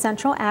Malawi,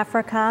 Central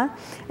Africa.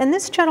 And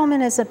this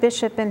gentleman is a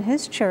bishop in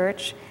his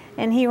church.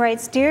 And he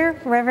writes,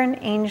 "Dear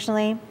Reverend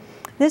Angley,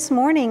 this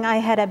morning I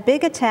had a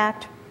big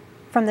attack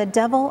from the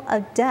devil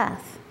of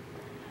death.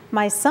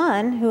 My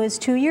son, who is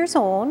 2 years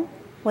old,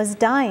 was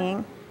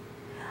dying.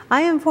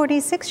 I am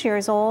 46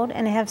 years old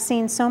and have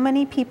seen so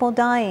many people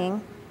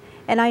dying,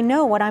 and I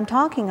know what I'm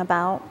talking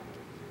about.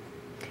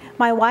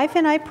 My wife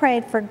and I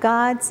prayed for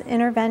God's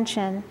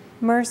intervention,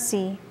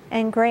 mercy,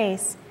 and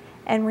grace,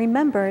 and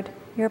remembered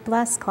your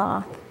blessed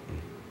cloth.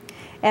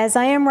 As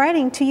I am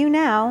writing to you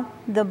now,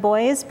 the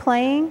boy is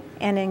playing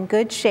and in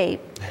good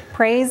shape.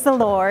 Praise the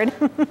Lord."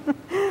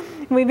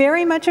 We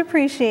very much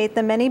appreciate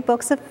the many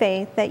books of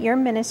faith that your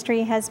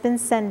ministry has been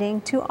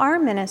sending to our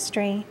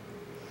ministry.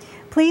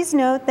 Please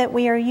note that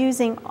we are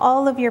using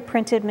all of your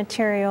printed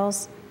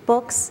materials,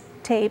 books,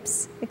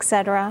 tapes,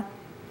 etc.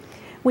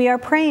 We are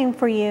praying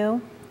for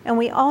you, and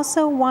we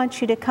also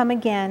want you to come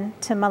again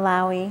to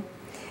Malawi.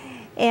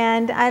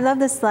 And I love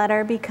this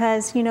letter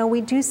because, you know,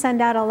 we do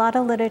send out a lot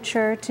of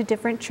literature to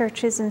different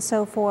churches and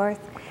so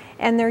forth,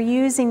 and they're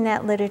using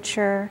that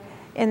literature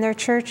in their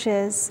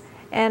churches.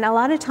 And a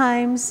lot of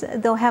times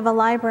they'll have a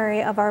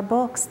library of our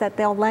books that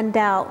they'll lend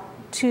out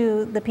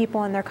to the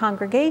people in their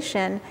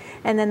congregation,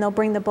 and then they'll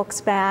bring the books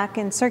back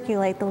and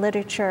circulate the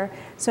literature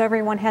so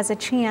everyone has a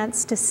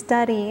chance to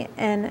study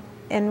and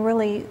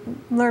really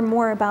learn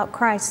more about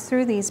Christ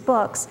through these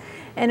books.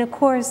 And of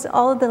course,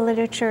 all of the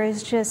literature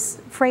is just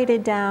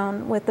freighted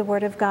down with the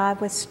Word of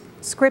God, with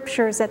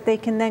scriptures that they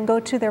can then go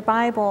to their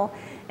Bible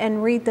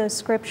and read those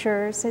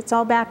scriptures. It's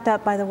all backed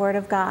up by the Word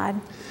of God.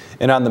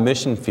 And on the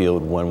mission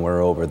field, when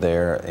we're over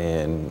there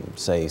in,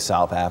 say,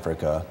 South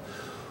Africa,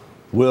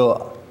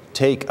 we'll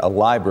take a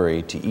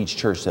library to each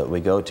church that we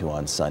go to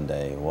on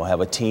Sunday. We'll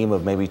have a team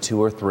of maybe 2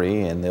 or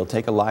 3, and they'll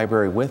take a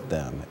library with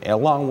them,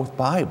 along with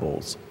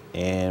Bibles.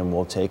 And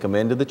we'll take them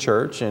into the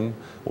church, and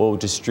we'll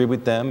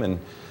distribute them. And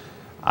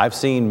I've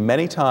seen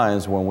many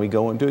times when we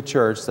go into a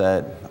church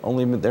that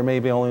there may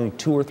be only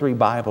 2 or 3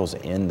 Bibles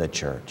in the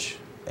church.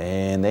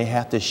 And they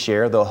have to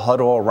share, they'll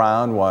huddle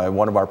around while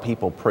one of our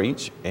people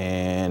preach,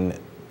 and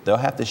they'll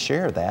have to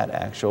share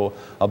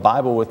a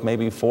Bible with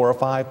maybe 4 or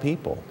 5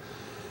 people.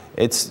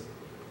 It's,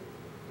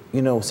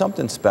 you know,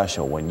 something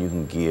special when you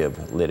can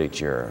give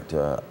literature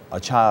to a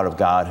child of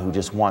God who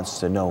just wants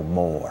to know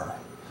more.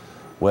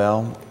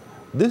 Well,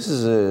 this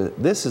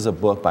is a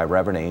book by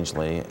Reverend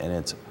Angley, and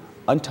it's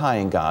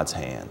Untying God's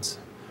Hands.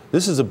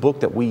 This is a book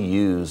that we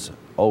use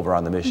over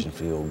on the mission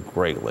field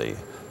greatly.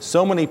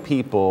 So many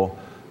people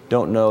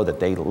don't know that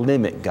they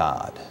limit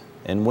God.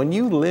 And when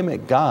you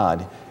limit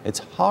God, it's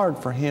hard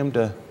for Him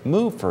to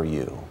move for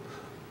you.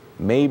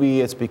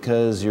 Maybe it's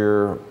because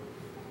you're,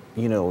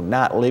 you know,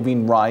 not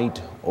living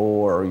right,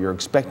 or you're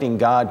expecting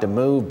God to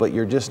move, but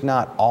you're just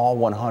not all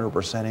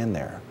 100% in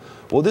there.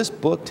 Well, this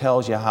book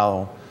tells you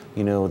how,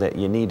 you know, that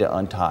you need to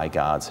untie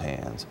God's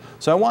hands.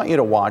 So I want you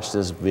to watch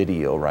this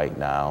video right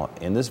now,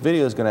 and this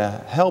video is going to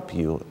help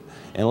you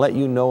and let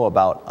you know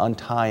about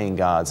untying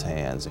God's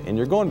hands. And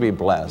you're going to be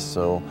blessed,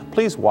 so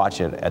please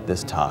watch it at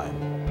this time.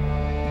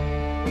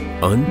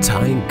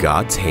 Untying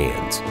God's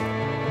Hands.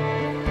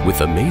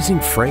 With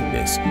amazing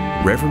frankness,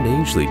 Reverend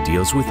Angley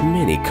deals with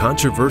many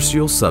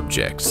controversial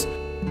subjects.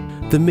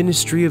 The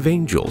ministry of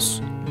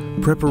angels,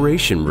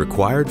 preparation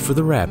required for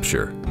the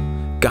rapture,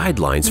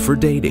 guidelines for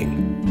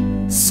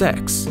dating,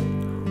 sex,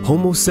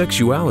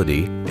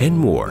 homosexuality, and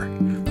more.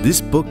 This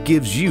book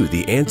gives you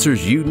the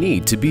answers you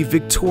need to be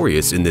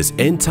victorious in this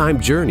end-time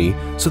journey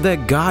so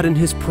that God and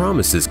His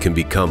promises can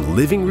become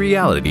living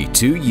reality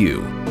to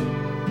you.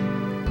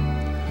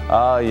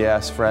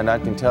 Yes, friend, I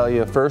can tell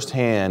you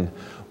firsthand,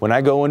 when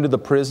I go into the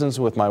prisons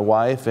with my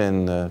wife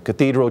and the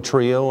Cathedral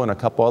trio and a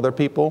couple other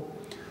people,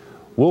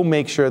 we'll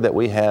make sure that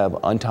we have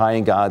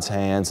Untying God's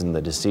Hands and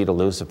The Deceit of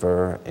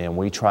Lucifer, and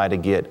we try to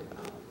get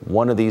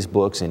one of these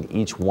books in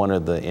each one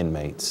of the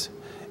inmates.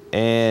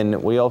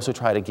 And we also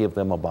try to give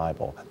them a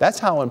Bible. That's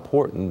how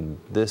important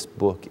this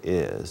book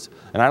is.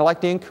 And I'd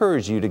like to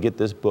encourage you to get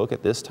this book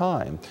at this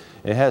time.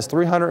 It has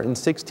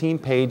 316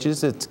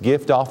 pages. It's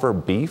gift offer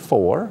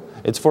B4.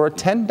 It's for a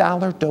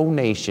 $10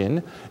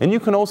 donation. And you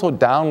can also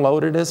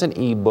download it as an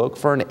ebook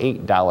for an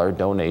 $8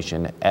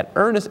 donation at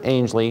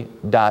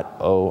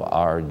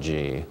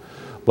ernestangley.org.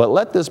 But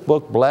let this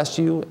book bless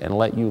you and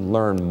let you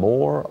learn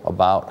more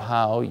about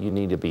how you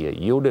need to be a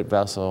yielded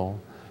vessel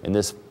in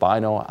this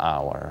final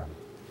hour.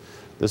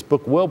 This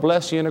book will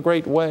bless you in a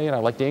great way, and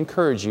I'd like to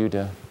encourage you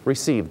to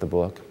receive the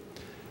book.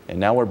 And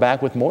now we're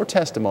back with more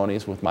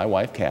testimonies with my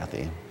wife,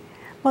 Cathy.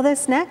 Well,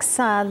 this next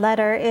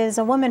letter is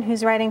a woman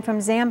who's writing from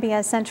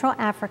Zambia, Central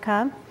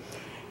Africa.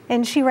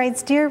 And she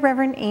writes, Dear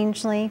Reverend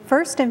Angley,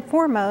 first and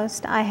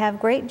foremost, I have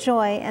great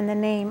joy in the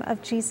name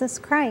of Jesus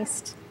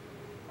Christ.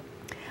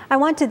 I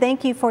want to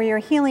thank you for your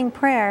healing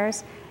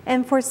prayers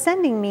and for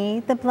sending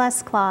me the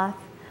blessed cloth.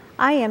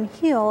 I am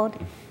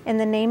healed in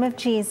the name of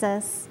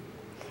Jesus.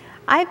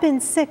 I've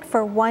been sick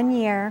for 1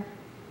 year.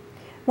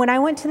 When I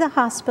went to the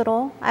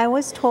hospital, I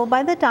was told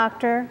by the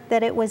doctor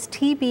that it was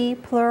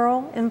TB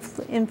pleural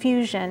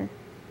infusion.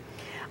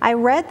 I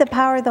read the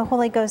Power of the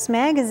Holy Ghost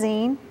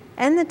magazine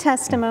and the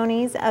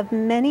testimonies of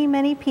many,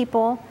 many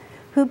people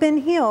who've been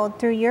healed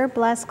through your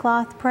blessed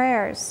cloth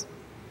prayers.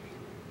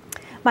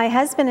 My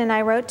husband and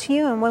I wrote to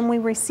you, and when we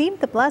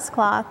received the blessed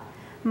cloth,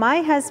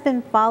 my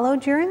husband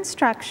followed your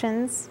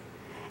instructions.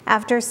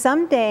 After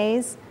some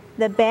days,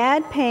 the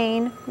bad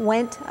pain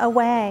went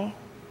away.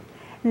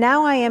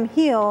 Now I am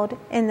healed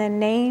in the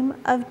name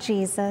of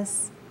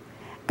Jesus.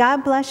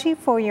 God bless you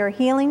for your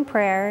healing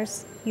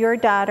prayers, your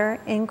daughter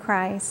in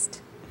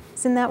Christ.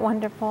 Isn't that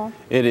wonderful?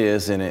 It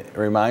is, and it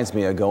reminds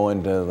me of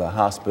going to the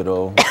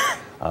hospital.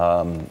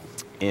 And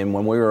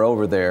when we were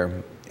over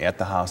there at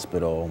the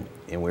hospital,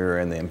 and we were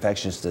in the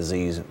infectious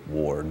disease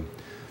ward,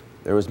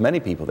 there was many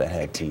people that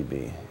had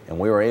TB, and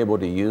we were able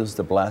to use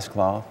the blessed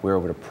cloth. We were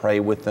able to pray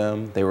with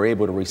them. They were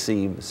able to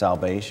receive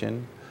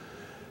salvation.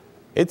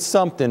 It's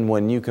something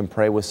when you can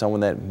pray with someone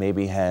that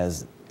maybe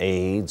has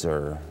AIDS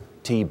or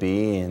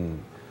TB,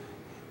 and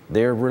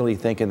they're really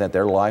thinking that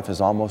their life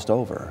is almost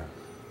over.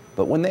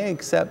 But when they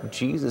accept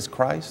Jesus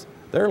Christ,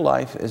 their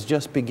life is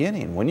just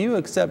beginning. When you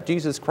accept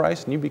Jesus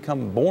Christ and you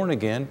become born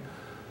again,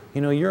 you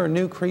know, you're a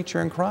new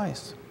creature in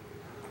Christ.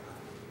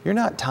 You're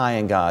not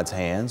tying God's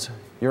hands.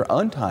 You're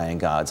untying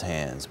God's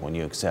hands when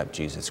you accept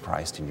Jesus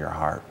Christ in your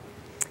heart.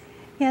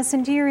 Yes,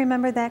 and do you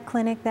remember that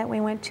clinic that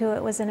we went to?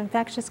 It was an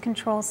infectious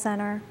control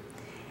center,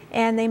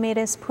 and they made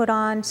us put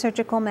on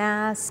surgical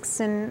masks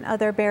and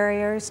other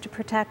barriers to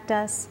protect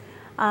us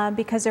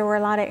because there were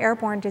a lot of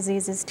airborne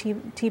diseases.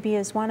 TB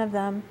is one of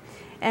them.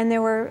 And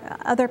there were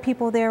other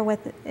people there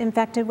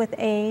infected with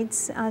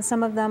AIDS.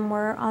 Some of them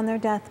were on their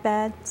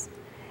deathbeds.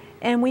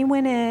 And we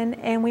went in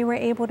and we were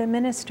able to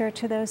minister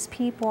to those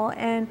people.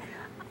 And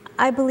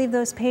I believe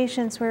those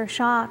patients were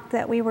shocked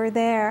that we were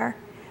there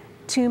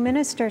to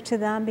minister to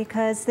them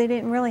because they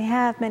didn't really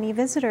have many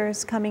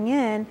visitors coming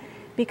in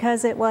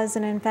because it was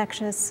an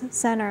infectious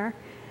center.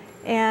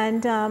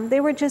 And they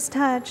were just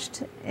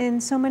touched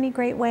in so many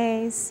great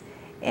ways.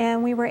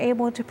 And we were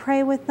able to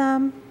pray with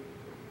them.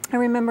 I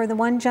remember the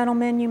one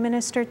gentleman you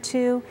ministered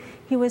to,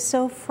 he was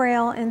so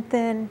frail and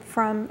thin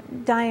from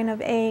dying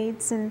of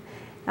AIDS, and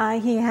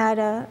he had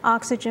an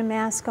oxygen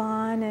mask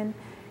on, and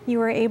you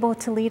were able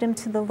to lead him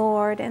to the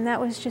Lord. And that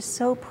was just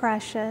so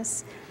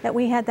precious that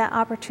we had that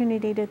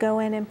opportunity to go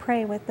in and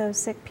pray with those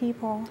sick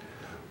people.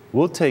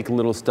 We'll take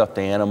little stuffed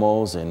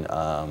animals and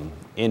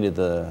into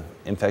the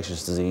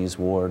infectious disease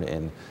ward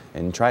and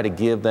try to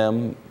give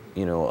them,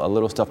 you know, a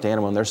little stuffed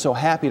animal, and they're so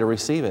happy to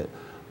receive it.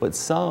 But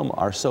some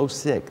are so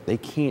sick they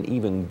can't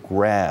even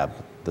grab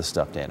the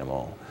stuffed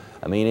animal.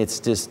 I mean, it's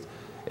just,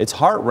 it's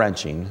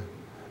heart-wrenching,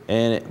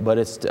 but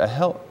it's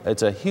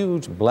a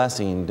huge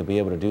blessing to be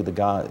able to do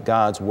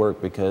God's work,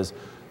 because,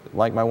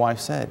 like my wife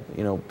said,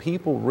 you know,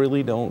 people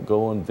really don't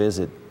go and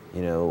visit,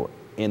 you know,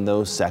 in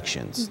those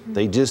sections. Mm-hmm.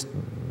 They just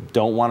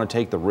don't want to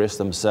take the risk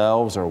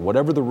themselves, or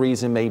whatever the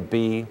reason may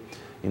be.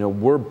 You know,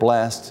 we're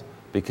blessed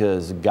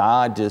because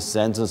God just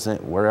sends us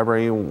wherever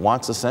He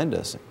wants to send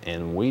us,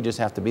 and we just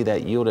have to be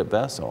that yielded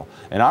vessel.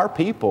 And our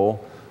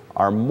people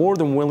are more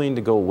than willing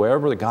to go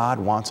wherever God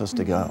wants us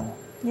to go.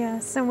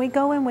 Yes, and we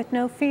go in with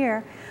no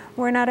fear.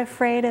 We're not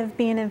afraid of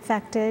being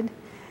infected,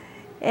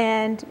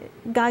 and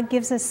God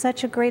gives us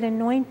such a great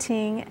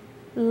anointing,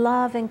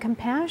 love and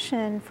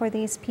compassion for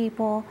these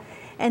people,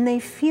 and they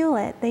feel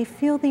it. They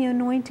feel the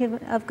anointing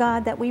of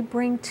God that we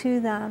bring to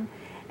them,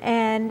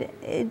 and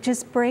it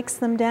just breaks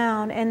them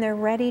down, and they're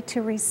ready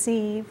to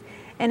receive.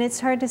 And it's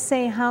hard to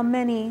say how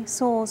many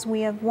souls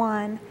we have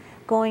won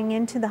going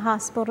into the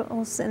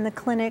hospitals and the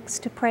clinics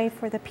to pray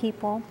for the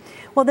people.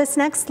 Well, this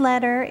next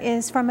letter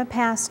is from a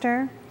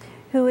pastor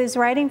who is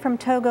writing from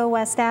Togo,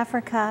 West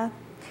Africa,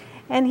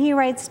 and he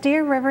writes,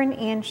 "Dear Reverend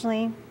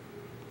Angley,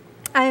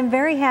 I am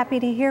very happy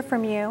to hear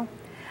from you.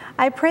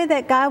 I pray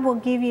that God will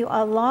give you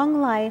a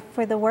long life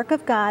for the work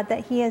of God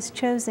that He has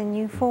chosen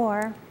you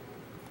for.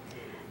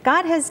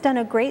 God has done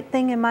a great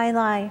thing in my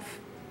life.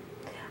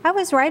 I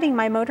was riding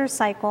my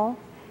motorcycle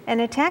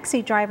and a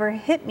taxi driver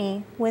hit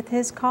me with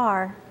his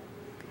car.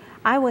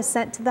 I was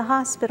sent to the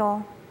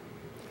hospital.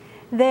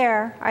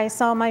 There, I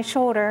saw my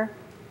shoulder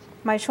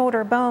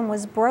bone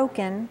was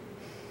broken.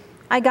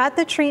 I got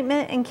the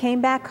treatment and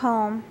came back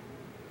home.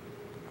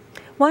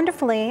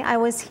 Wonderfully, I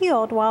was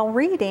healed while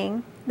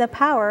reading The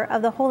Power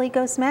of the Holy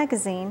Ghost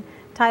magazine,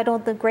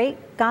 titled The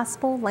Great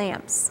Gospel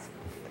Lamps.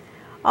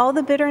 All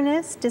the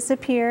bitterness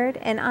disappeared,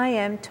 and I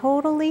am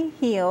totally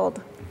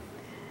healed.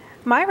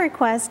 My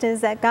request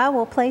is that God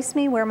will place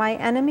me where my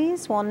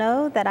enemies will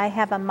know that I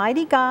have a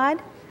mighty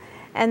God,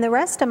 and the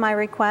rest of my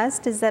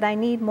request is that I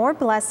need more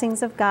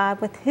blessings of God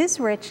with His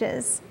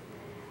riches,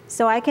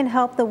 so I can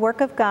help the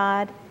work of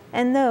God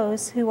and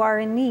those who are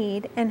in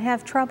need and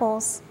have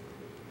troubles.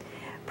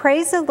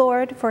 Praise the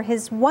Lord for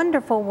His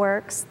wonderful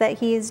works that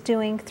He is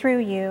doing through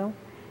you.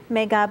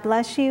 May God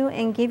bless you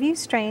and give you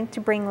strength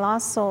to bring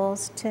lost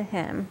souls to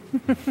Him."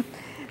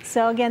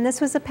 So again,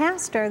 this was a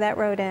pastor that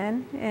wrote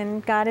in,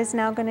 and God is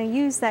now going to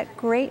use that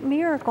great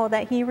miracle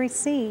that he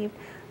received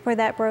for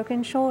that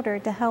broken shoulder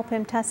to help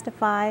him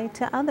testify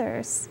to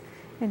others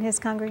in his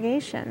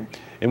congregation.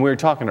 And we were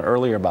talking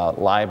earlier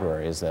about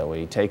libraries that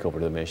we take over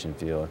to the mission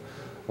field.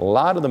 A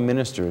lot of the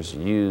ministers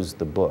use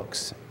the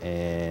books,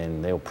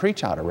 and they'll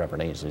preach out of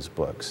Reverend Angley's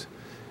books.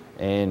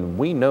 And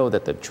we know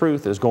that the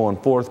truth is going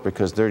forth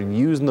because they're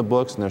using the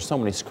books, and there's so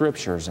many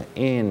scriptures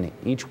in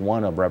each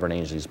one of Reverend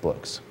Angley's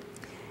books.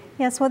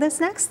 Yes, well, this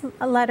next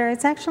letter,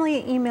 it's actually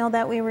an email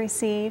that we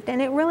received,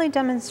 and it really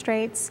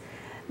demonstrates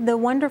the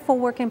wonderful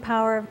working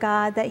power of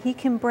God, that He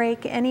can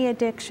break any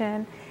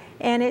addiction.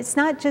 And it's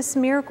not just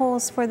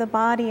miracles for the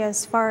body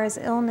as far as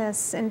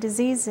illness and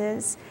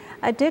diseases.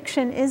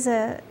 Addiction is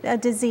a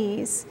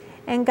disease,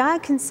 and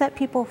God can set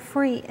people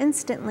free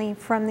instantly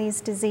from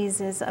these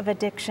diseases of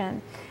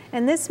addiction.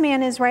 And this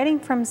man is writing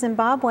from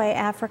Zimbabwe,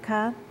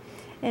 Africa,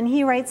 and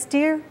he writes,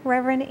 "Dear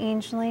Reverend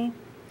Angley,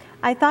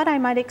 I thought I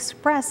might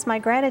express my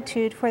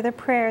gratitude for the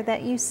prayer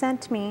that you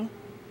sent me.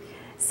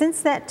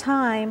 Since that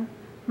time,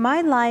 my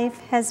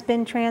life has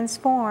been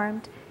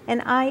transformed,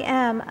 and I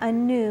am a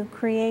new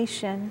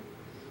creation.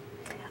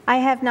 I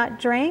have not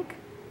drank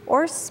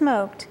or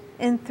smoked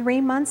in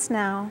 3 months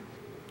now,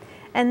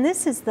 and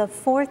this is the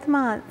 4th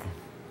month.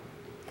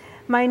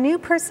 My new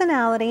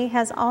personality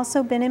has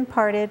also been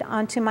imparted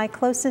onto my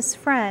closest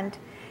friend,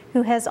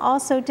 who has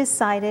also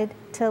decided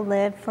to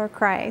live for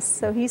Christ."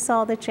 So he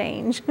saw the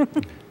change.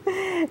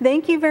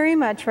 Thank you very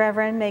much,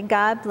 Reverend. May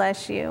God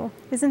bless you.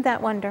 Isn't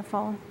that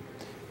wonderful?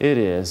 It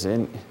is.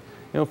 And,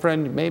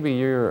 friend, maybe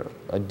you're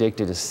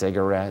addicted to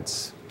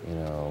cigarettes,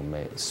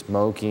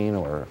 smoking,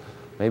 or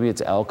maybe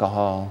it's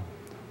alcohol.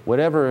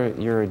 Whatever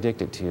you're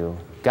addicted to,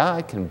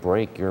 God can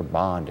break your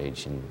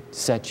bondage and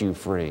set you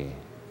free.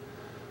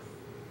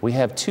 We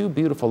have 2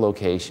 beautiful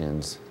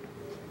locations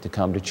to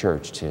come to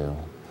church to.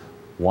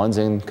 One's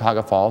in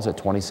Cuyahoga Falls at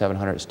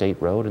 2700 State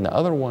Road, and the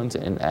other one's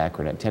in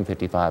Akron at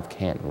 1055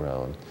 Canton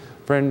Road.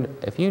 Friend,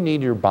 if you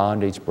need your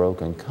bondage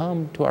broken,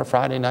 come to our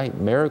Friday night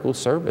miracle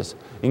service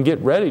and get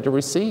ready to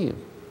receive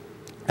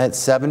at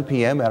 7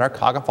 p.m. at our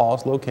Cuyahoga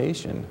Falls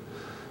location.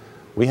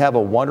 We have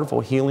a wonderful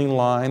healing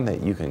line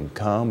that you can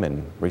come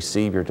and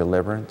receive your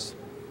deliverance,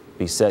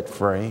 be set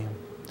free.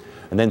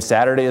 And then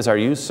Saturday is our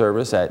youth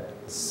service at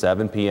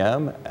 7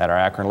 p.m. at our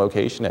Akron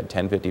location at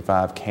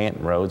 1055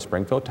 Canton Road,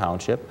 Springfield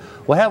Township.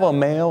 We'll have a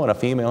male and a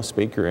female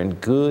speaker and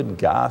good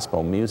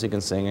gospel music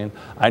and singing.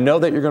 I know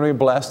that you're going to be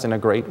blessed in a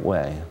great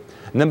way.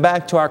 And then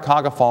back to our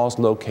Cuyahoga Falls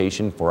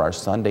location for our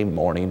Sunday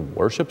morning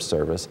worship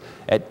service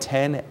at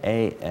 10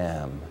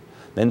 a.m.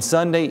 Then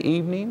Sunday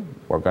evening,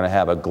 we're going to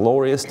have a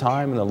glorious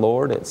time in the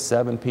Lord at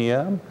 7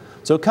 p.m.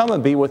 So come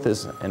and be with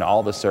us in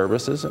all the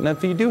services. And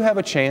if you do have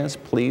a chance,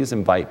 please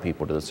invite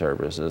people to the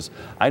services.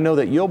 I know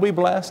that you'll be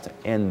blessed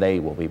and they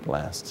will be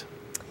blessed.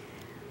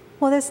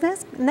 Well, this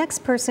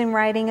next person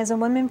writing is a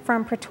woman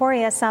from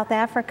Pretoria, South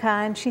Africa,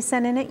 and she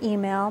sent in an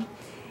email.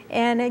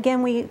 And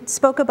again, we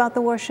spoke about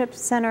the worship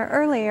center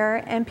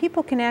earlier, and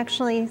people can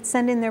actually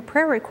send in their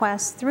prayer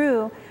requests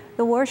through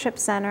the worship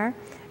center.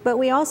 But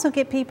we also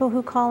get people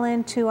who call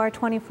into our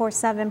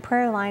 24/7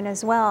 prayer line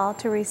as well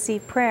to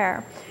receive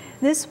prayer.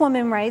 This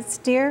woman writes,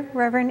 "Dear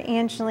Reverend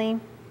Angley,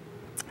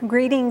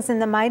 greetings in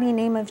the mighty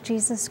name of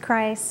Jesus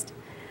Christ.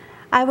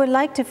 I would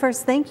like to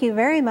first thank you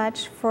very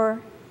much for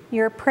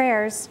your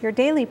prayers, your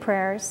daily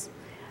prayers.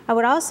 I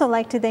would also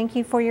like to thank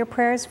you for your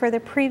prayers for the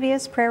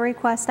previous prayer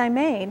request I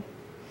made.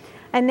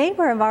 A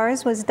neighbor of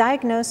ours was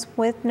diagnosed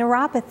with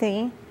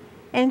neuropathy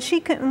and she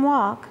couldn't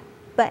walk,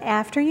 but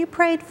after you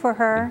prayed for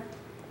her,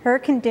 her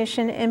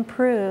condition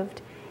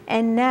improved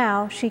and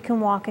now she can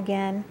walk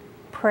again.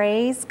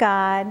 Praise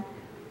God,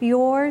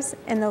 yours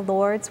and the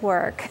Lord's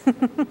work."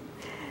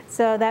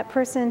 So that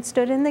person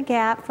stood in the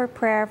gap for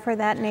prayer for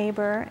that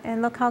neighbor,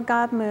 and look how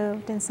God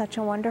moved in such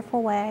a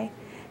wonderful way.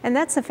 And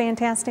that's a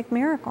fantastic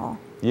miracle.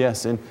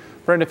 Yes, and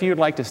friend, if you would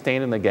like to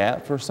stand in the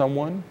gap for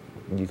someone,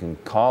 you can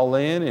call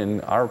in,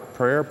 and our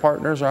prayer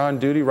partners are on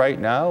duty right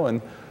now,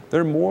 and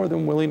they're more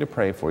than willing to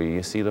pray for you.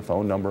 You see the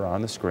phone number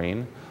on the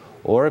screen.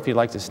 Or if you'd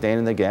like to stand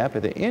in the gap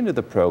at the end of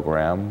the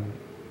program,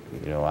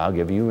 I'll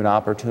give you an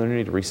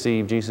opportunity to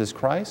receive Jesus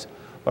Christ,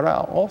 but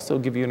I'll also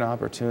give you an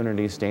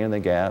opportunity to stand in the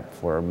gap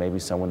for maybe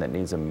someone that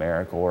needs a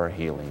miracle or a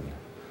healing.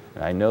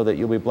 And I know that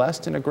you'll be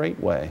blessed in a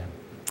great way.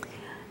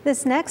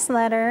 This next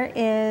letter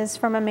is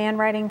from a man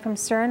writing from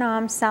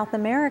Suriname, South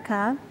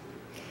America.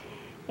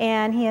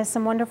 And he has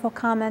some wonderful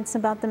comments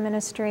about the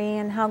ministry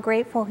and how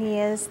grateful he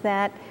is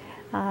that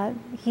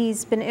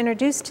he's been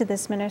introduced to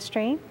this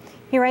ministry.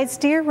 He writes,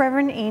 "Dear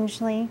Reverend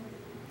Angley,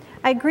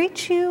 I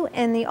greet you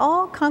in the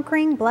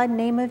all-conquering blood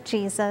name of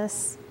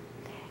Jesus.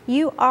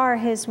 You are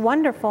his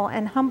wonderful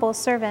and humble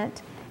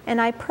servant,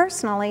 and I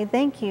personally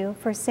thank you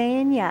for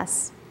saying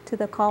yes to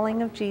the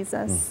calling of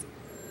Jesus.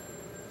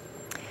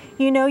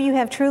 You know you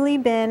have truly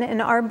been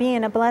and are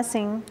being a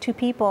blessing to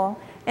people,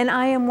 and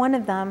I am one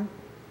of them.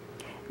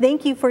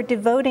 Thank you for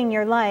devoting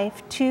your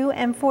life to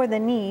and for the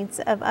needs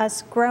of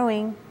us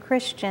growing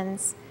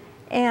Christians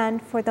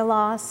and for the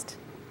lost.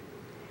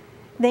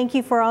 Thank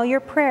you for all your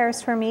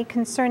prayers for me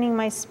concerning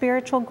my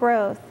spiritual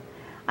growth.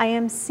 I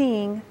am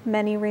seeing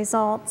many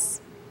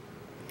results.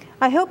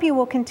 I hope you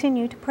will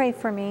continue to pray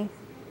for me.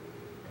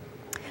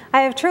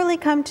 I have truly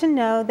come to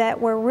know that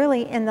we're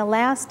really in the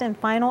last and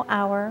final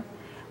hour.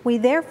 We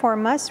therefore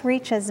must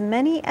reach as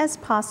many as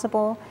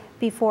possible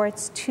before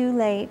it's too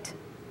late.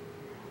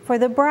 For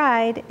the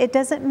bride, it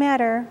doesn't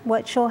matter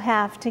what she'll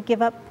have to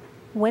give up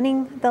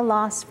winning the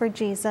lost for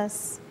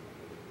Jesus.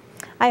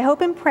 I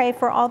hope and pray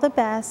for all the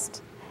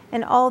best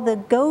and all the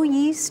go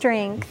ye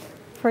strength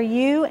for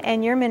you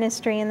and your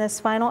ministry in this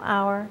final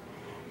hour.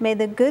 May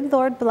the good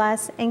Lord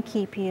bless and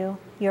keep you,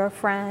 your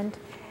friend."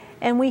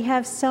 And we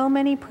have so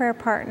many prayer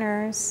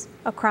partners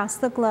across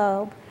the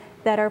globe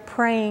that are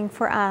praying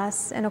for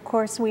us. And of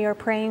course, we are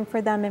praying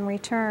for them in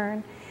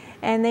return.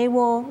 And they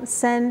will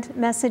send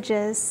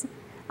messages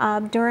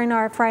during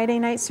our Friday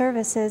night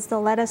services.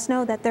 They'll let us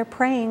know that they're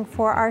praying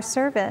for our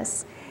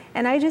service.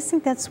 And I just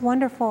think that's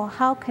wonderful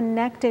how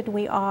connected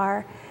we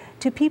are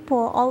to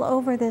people all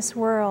over this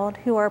world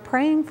who are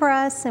praying for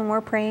us and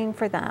we're praying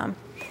for them.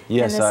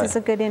 Yes, and this is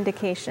a good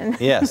indication.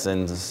 Yes,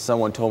 and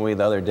someone told me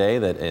the other day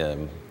that there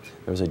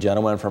was a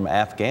gentleman from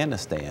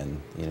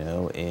Afghanistan,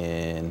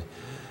 and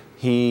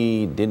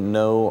he didn't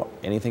know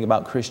anything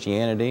about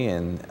Christianity,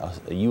 and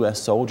a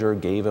U.S. soldier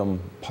gave him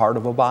part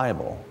of a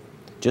Bible,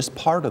 just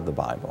part of the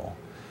Bible.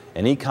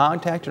 And he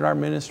contacted our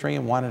ministry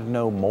and wanted to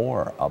know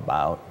more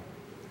about,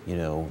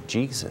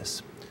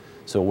 Jesus.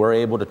 So we're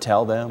able to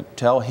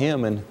tell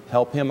him and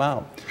help him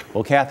out.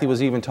 Well, Cathy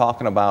was even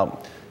talking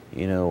about,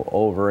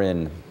 over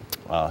in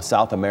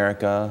South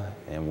America,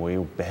 and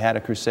we had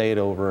a crusade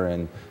over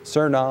in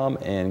Suriname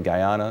and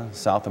Guyana,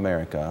 South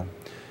America.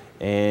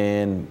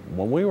 And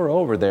when we were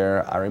over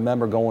there, I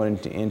remember going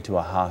into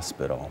a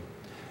hospital.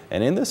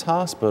 And in this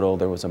hospital,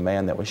 there was a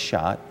man that was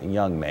shot, a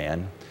young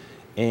man.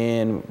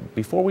 And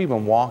before we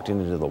even walked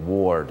into the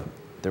ward,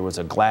 there was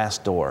a glass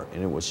door,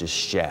 and it was just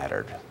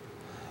shattered.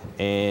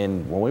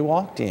 And when we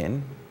walked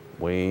in,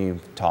 we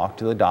talked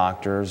to the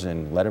doctors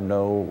and let them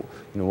know,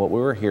 what we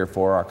were here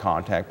for. Our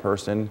contact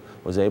person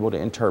was able to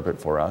interpret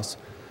for us.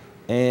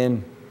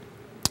 And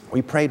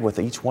we prayed with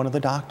each one of the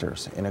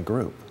doctors in a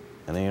group.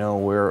 And,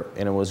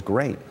 and it was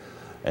great.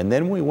 And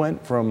then we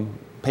went from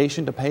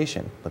patient to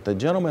patient. But the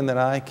gentleman that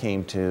I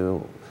came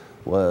to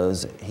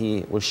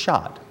he was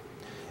shot.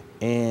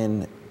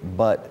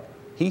 But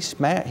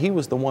he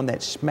was the one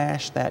that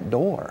smashed that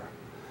door.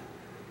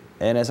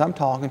 And as I'm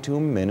talking to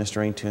him,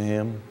 ministering to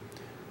him,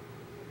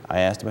 I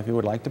asked him if he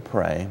would like to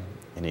pray,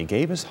 and he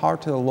gave his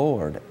heart to the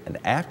Lord. And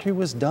after he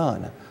was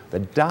done, the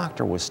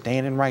doctor was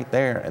standing right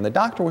there, and the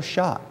doctor was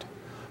shocked.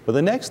 But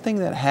the next thing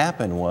that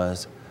happened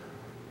was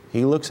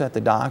he looks at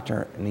the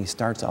doctor and he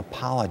starts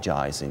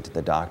apologizing to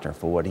the doctor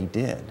for what he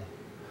did.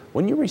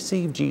 When you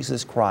receive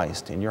Jesus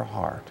Christ in your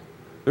heart,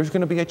 there's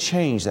going to be a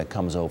change that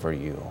comes over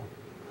you.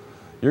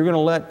 You're going to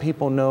let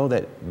people know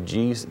that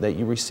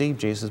you receive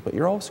Jesus, but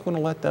you're also going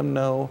to let them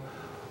know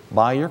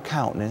by your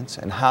countenance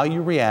and how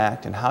you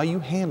react and how you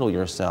handle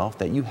yourself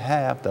that you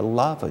have the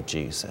love of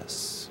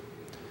Jesus.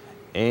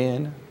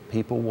 And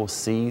people will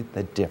see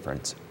the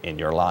difference in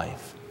your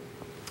life.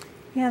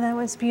 Yeah, that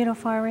was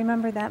beautiful. I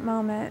remember that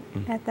moment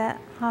at that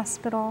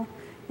hospital.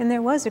 And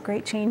there was a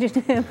great change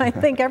in him. I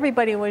think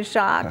everybody was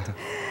shocked.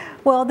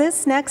 Well,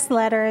 this next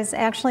letter is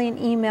actually an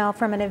email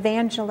from an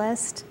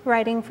evangelist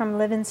writing from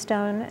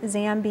Livingstone,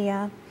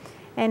 Zambia.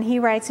 And he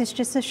writes, it's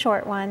just a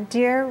short one.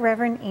 Dear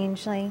Reverend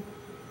Angley,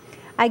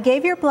 I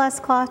gave your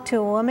blessed cloth to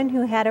a woman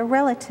who had a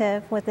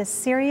relative with a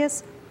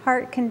serious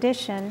heart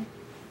condition.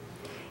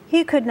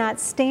 He could not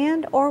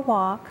stand or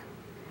walk.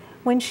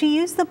 When she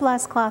used the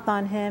blessed cloth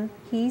on him,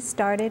 he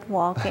started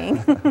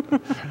walking.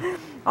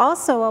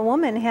 Also, a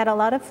woman had a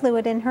lot of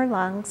fluid in her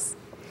lungs.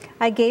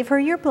 I gave her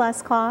your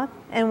blessed cloth,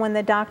 and when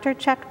the doctor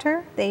checked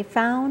her, they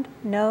found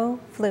no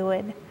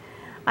fluid.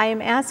 I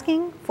am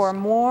asking for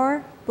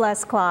more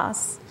blessed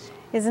cloths.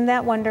 Isn't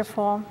that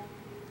wonderful?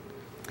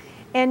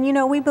 And you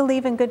know, we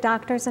believe in good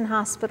doctors and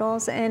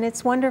hospitals, and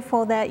it's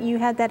wonderful that you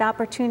had that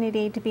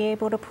opportunity to be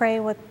able to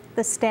pray with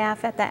the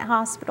staff at that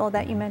hospital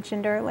that you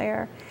mentioned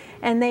earlier.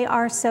 And they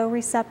are so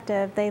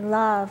receptive. They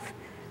love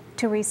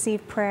to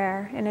receive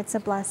prayer, and it's a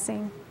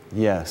blessing.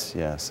 Yes,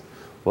 yes.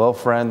 Well,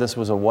 friend, this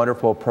was a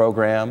wonderful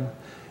program.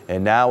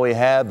 And now we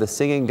have the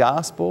Singing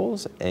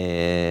Gospels,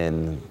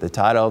 and the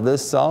title of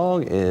this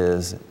song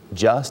is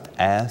Just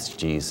Ask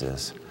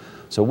Jesus.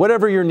 So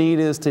whatever your need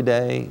is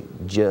today,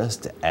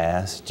 just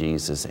ask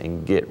Jesus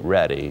and get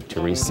ready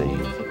to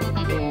receive.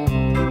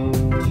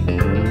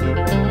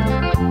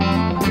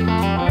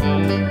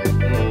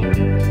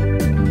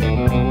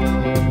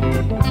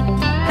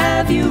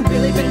 Have you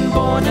really been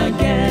born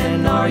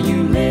again? Are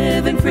you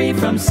living free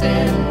from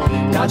sin?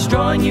 God's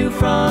drawing you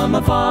from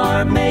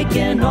afar,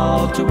 making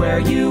all to where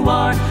you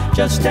are.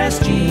 Just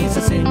ask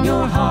Jesus in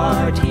your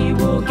heart, He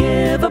will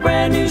give a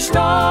brand new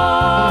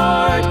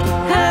start.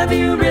 Have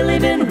you really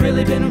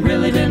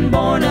been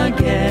born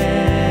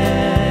again?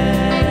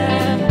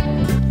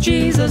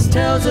 Jesus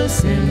tells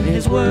us in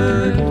His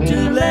Word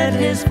to let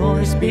His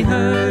voice be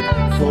heard,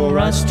 for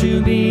us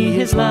to be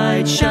His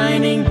light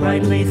shining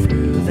brightly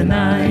through the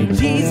night.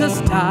 Jesus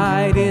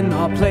died in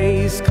our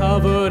place,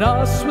 covered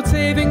us with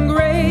saving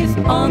grace.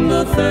 On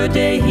the third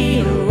day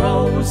He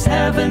arose,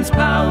 heaven's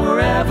power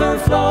ever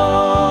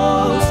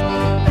flows.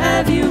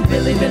 Have you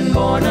really been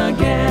born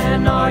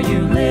again? Are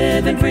you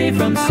living free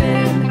from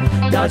sin?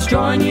 God's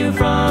drawing you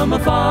from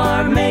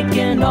afar,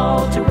 making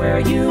all to where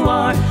you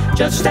are.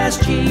 Just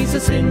ask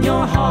Jesus in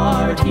your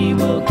heart, He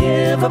will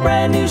give a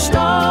brand new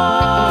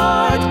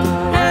start.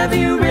 Have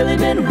you really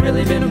been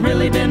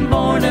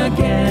born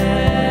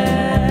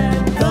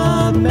again?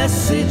 The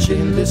message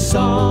in this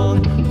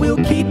song will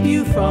keep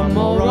you from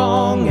all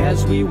wrong.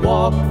 As we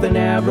walk the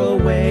narrow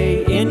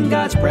way, in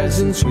God's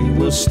presence we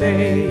will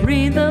stay.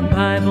 Read the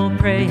Bible,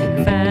 pray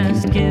and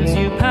fast, gives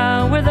you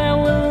power that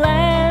will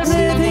last.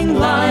 Living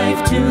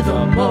life to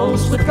the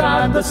most with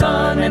God the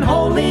Son and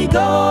Holy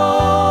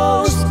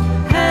Ghost.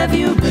 Have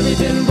you really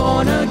been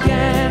born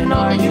again?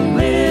 Are you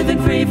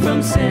living free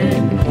from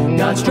sin?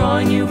 God's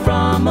drawing you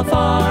from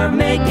afar,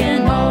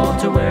 making all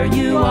to where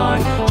you are.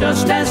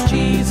 Just ask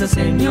Jesus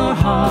in your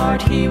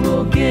heart, He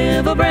will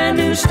give a brand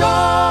new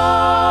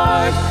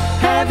start.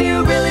 Have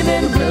you really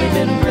been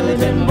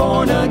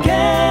born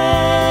again?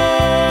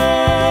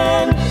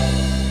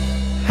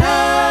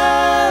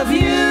 Have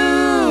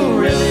you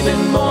really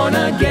been born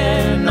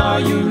again? Are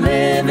you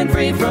living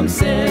free from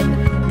sin?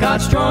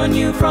 God's drawing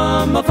you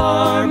from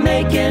afar,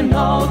 making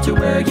all to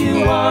where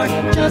you are.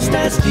 Just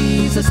ask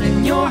Jesus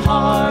in your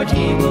heart,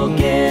 He will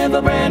give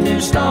a brand new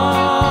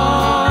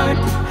start.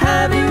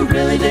 Have you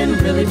really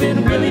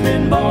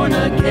been born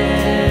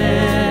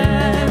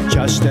again?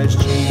 Just as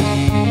Jesus.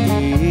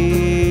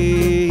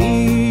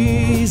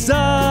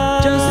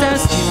 Just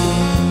as Jesus.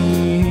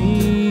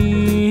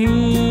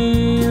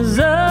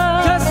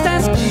 Just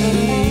as Jesus.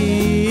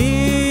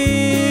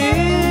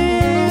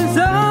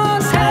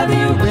 Have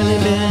you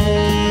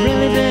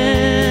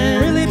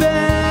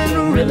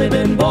really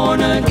been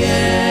born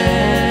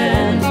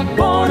again?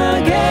 Born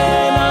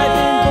again, I've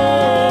been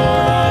born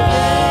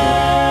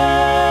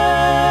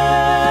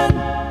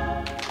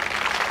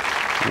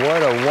again.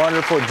 What a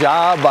wonderful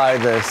job by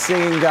the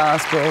Singing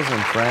Gospels.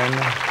 And friend,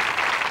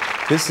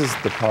 this is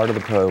the part of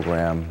the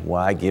program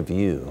where I give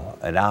you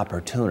an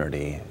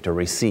opportunity to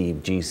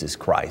receive Jesus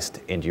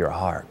Christ into your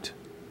heart.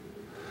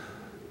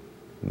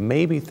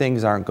 Maybe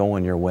things aren't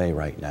going your way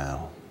right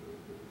now.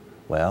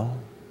 Well,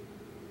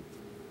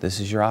 this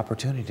is your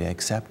opportunity to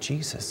accept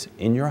Jesus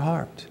in your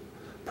heart.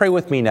 Pray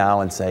with me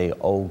now and say,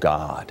 "Oh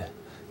God,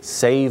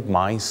 save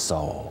my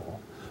soul.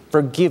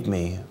 Forgive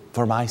me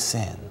for my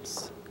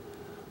sins.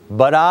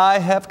 But I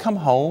have come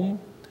home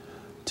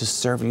to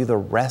serve you the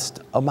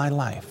rest of my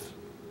life.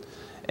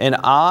 And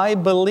I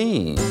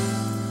believe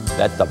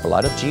that the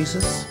blood of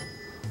Jesus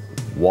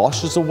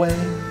washes away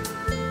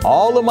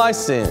all of my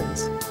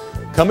sins.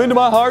 Come into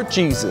my heart,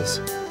 Jesus.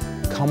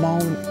 Come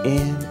on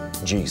in,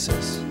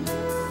 Jesus."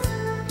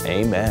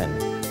 Amen.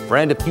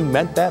 Friend, if you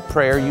meant that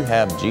prayer, you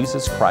have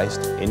Jesus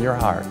Christ in your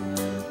heart.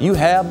 You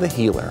have the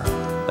healer.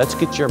 Let's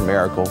get your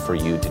miracle for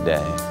you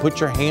today.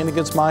 Put your hand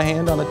against my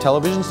hand on the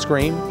television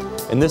screen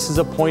and this is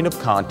a point of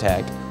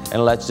contact,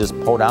 and let's just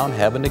pull down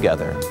heaven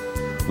together.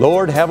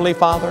 Lord, Heavenly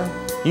Father,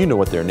 you know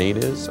what their need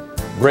is.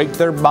 Break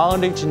their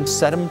bondage and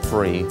set them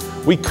free.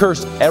 We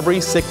curse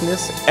every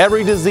sickness,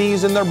 every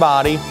disease in their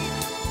body.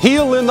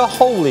 Heal in the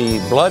holy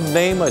blood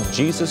name of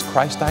Jesus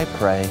Christ, I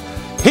pray.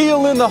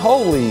 Heal in the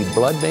holy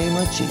blood name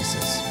of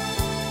Jesus.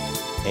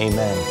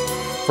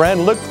 Amen.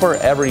 Friend, look for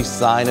every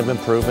sign of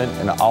improvement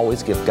and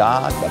always give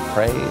God the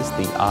praise,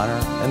 the honor,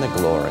 and the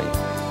glory.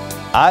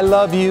 I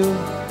love you,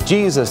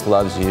 Jesus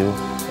loves you,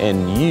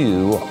 and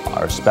you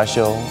are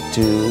special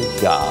to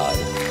God.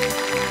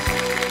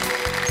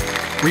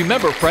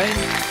 Remember, friend,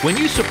 when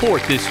you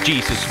support this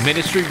Jesus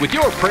ministry with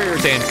your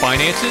prayers and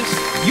finances,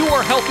 you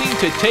are helping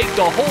to take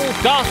the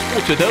whole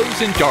gospel to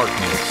those in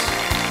darkness.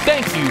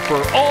 Thank you for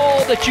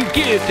all that you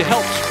give to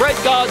help spread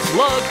God's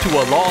love to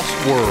a lost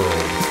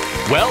world.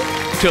 Well,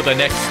 till the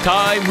next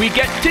time we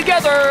get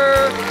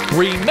together,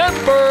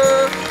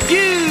 remember,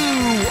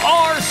 you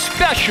are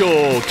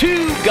special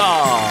to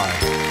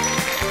God.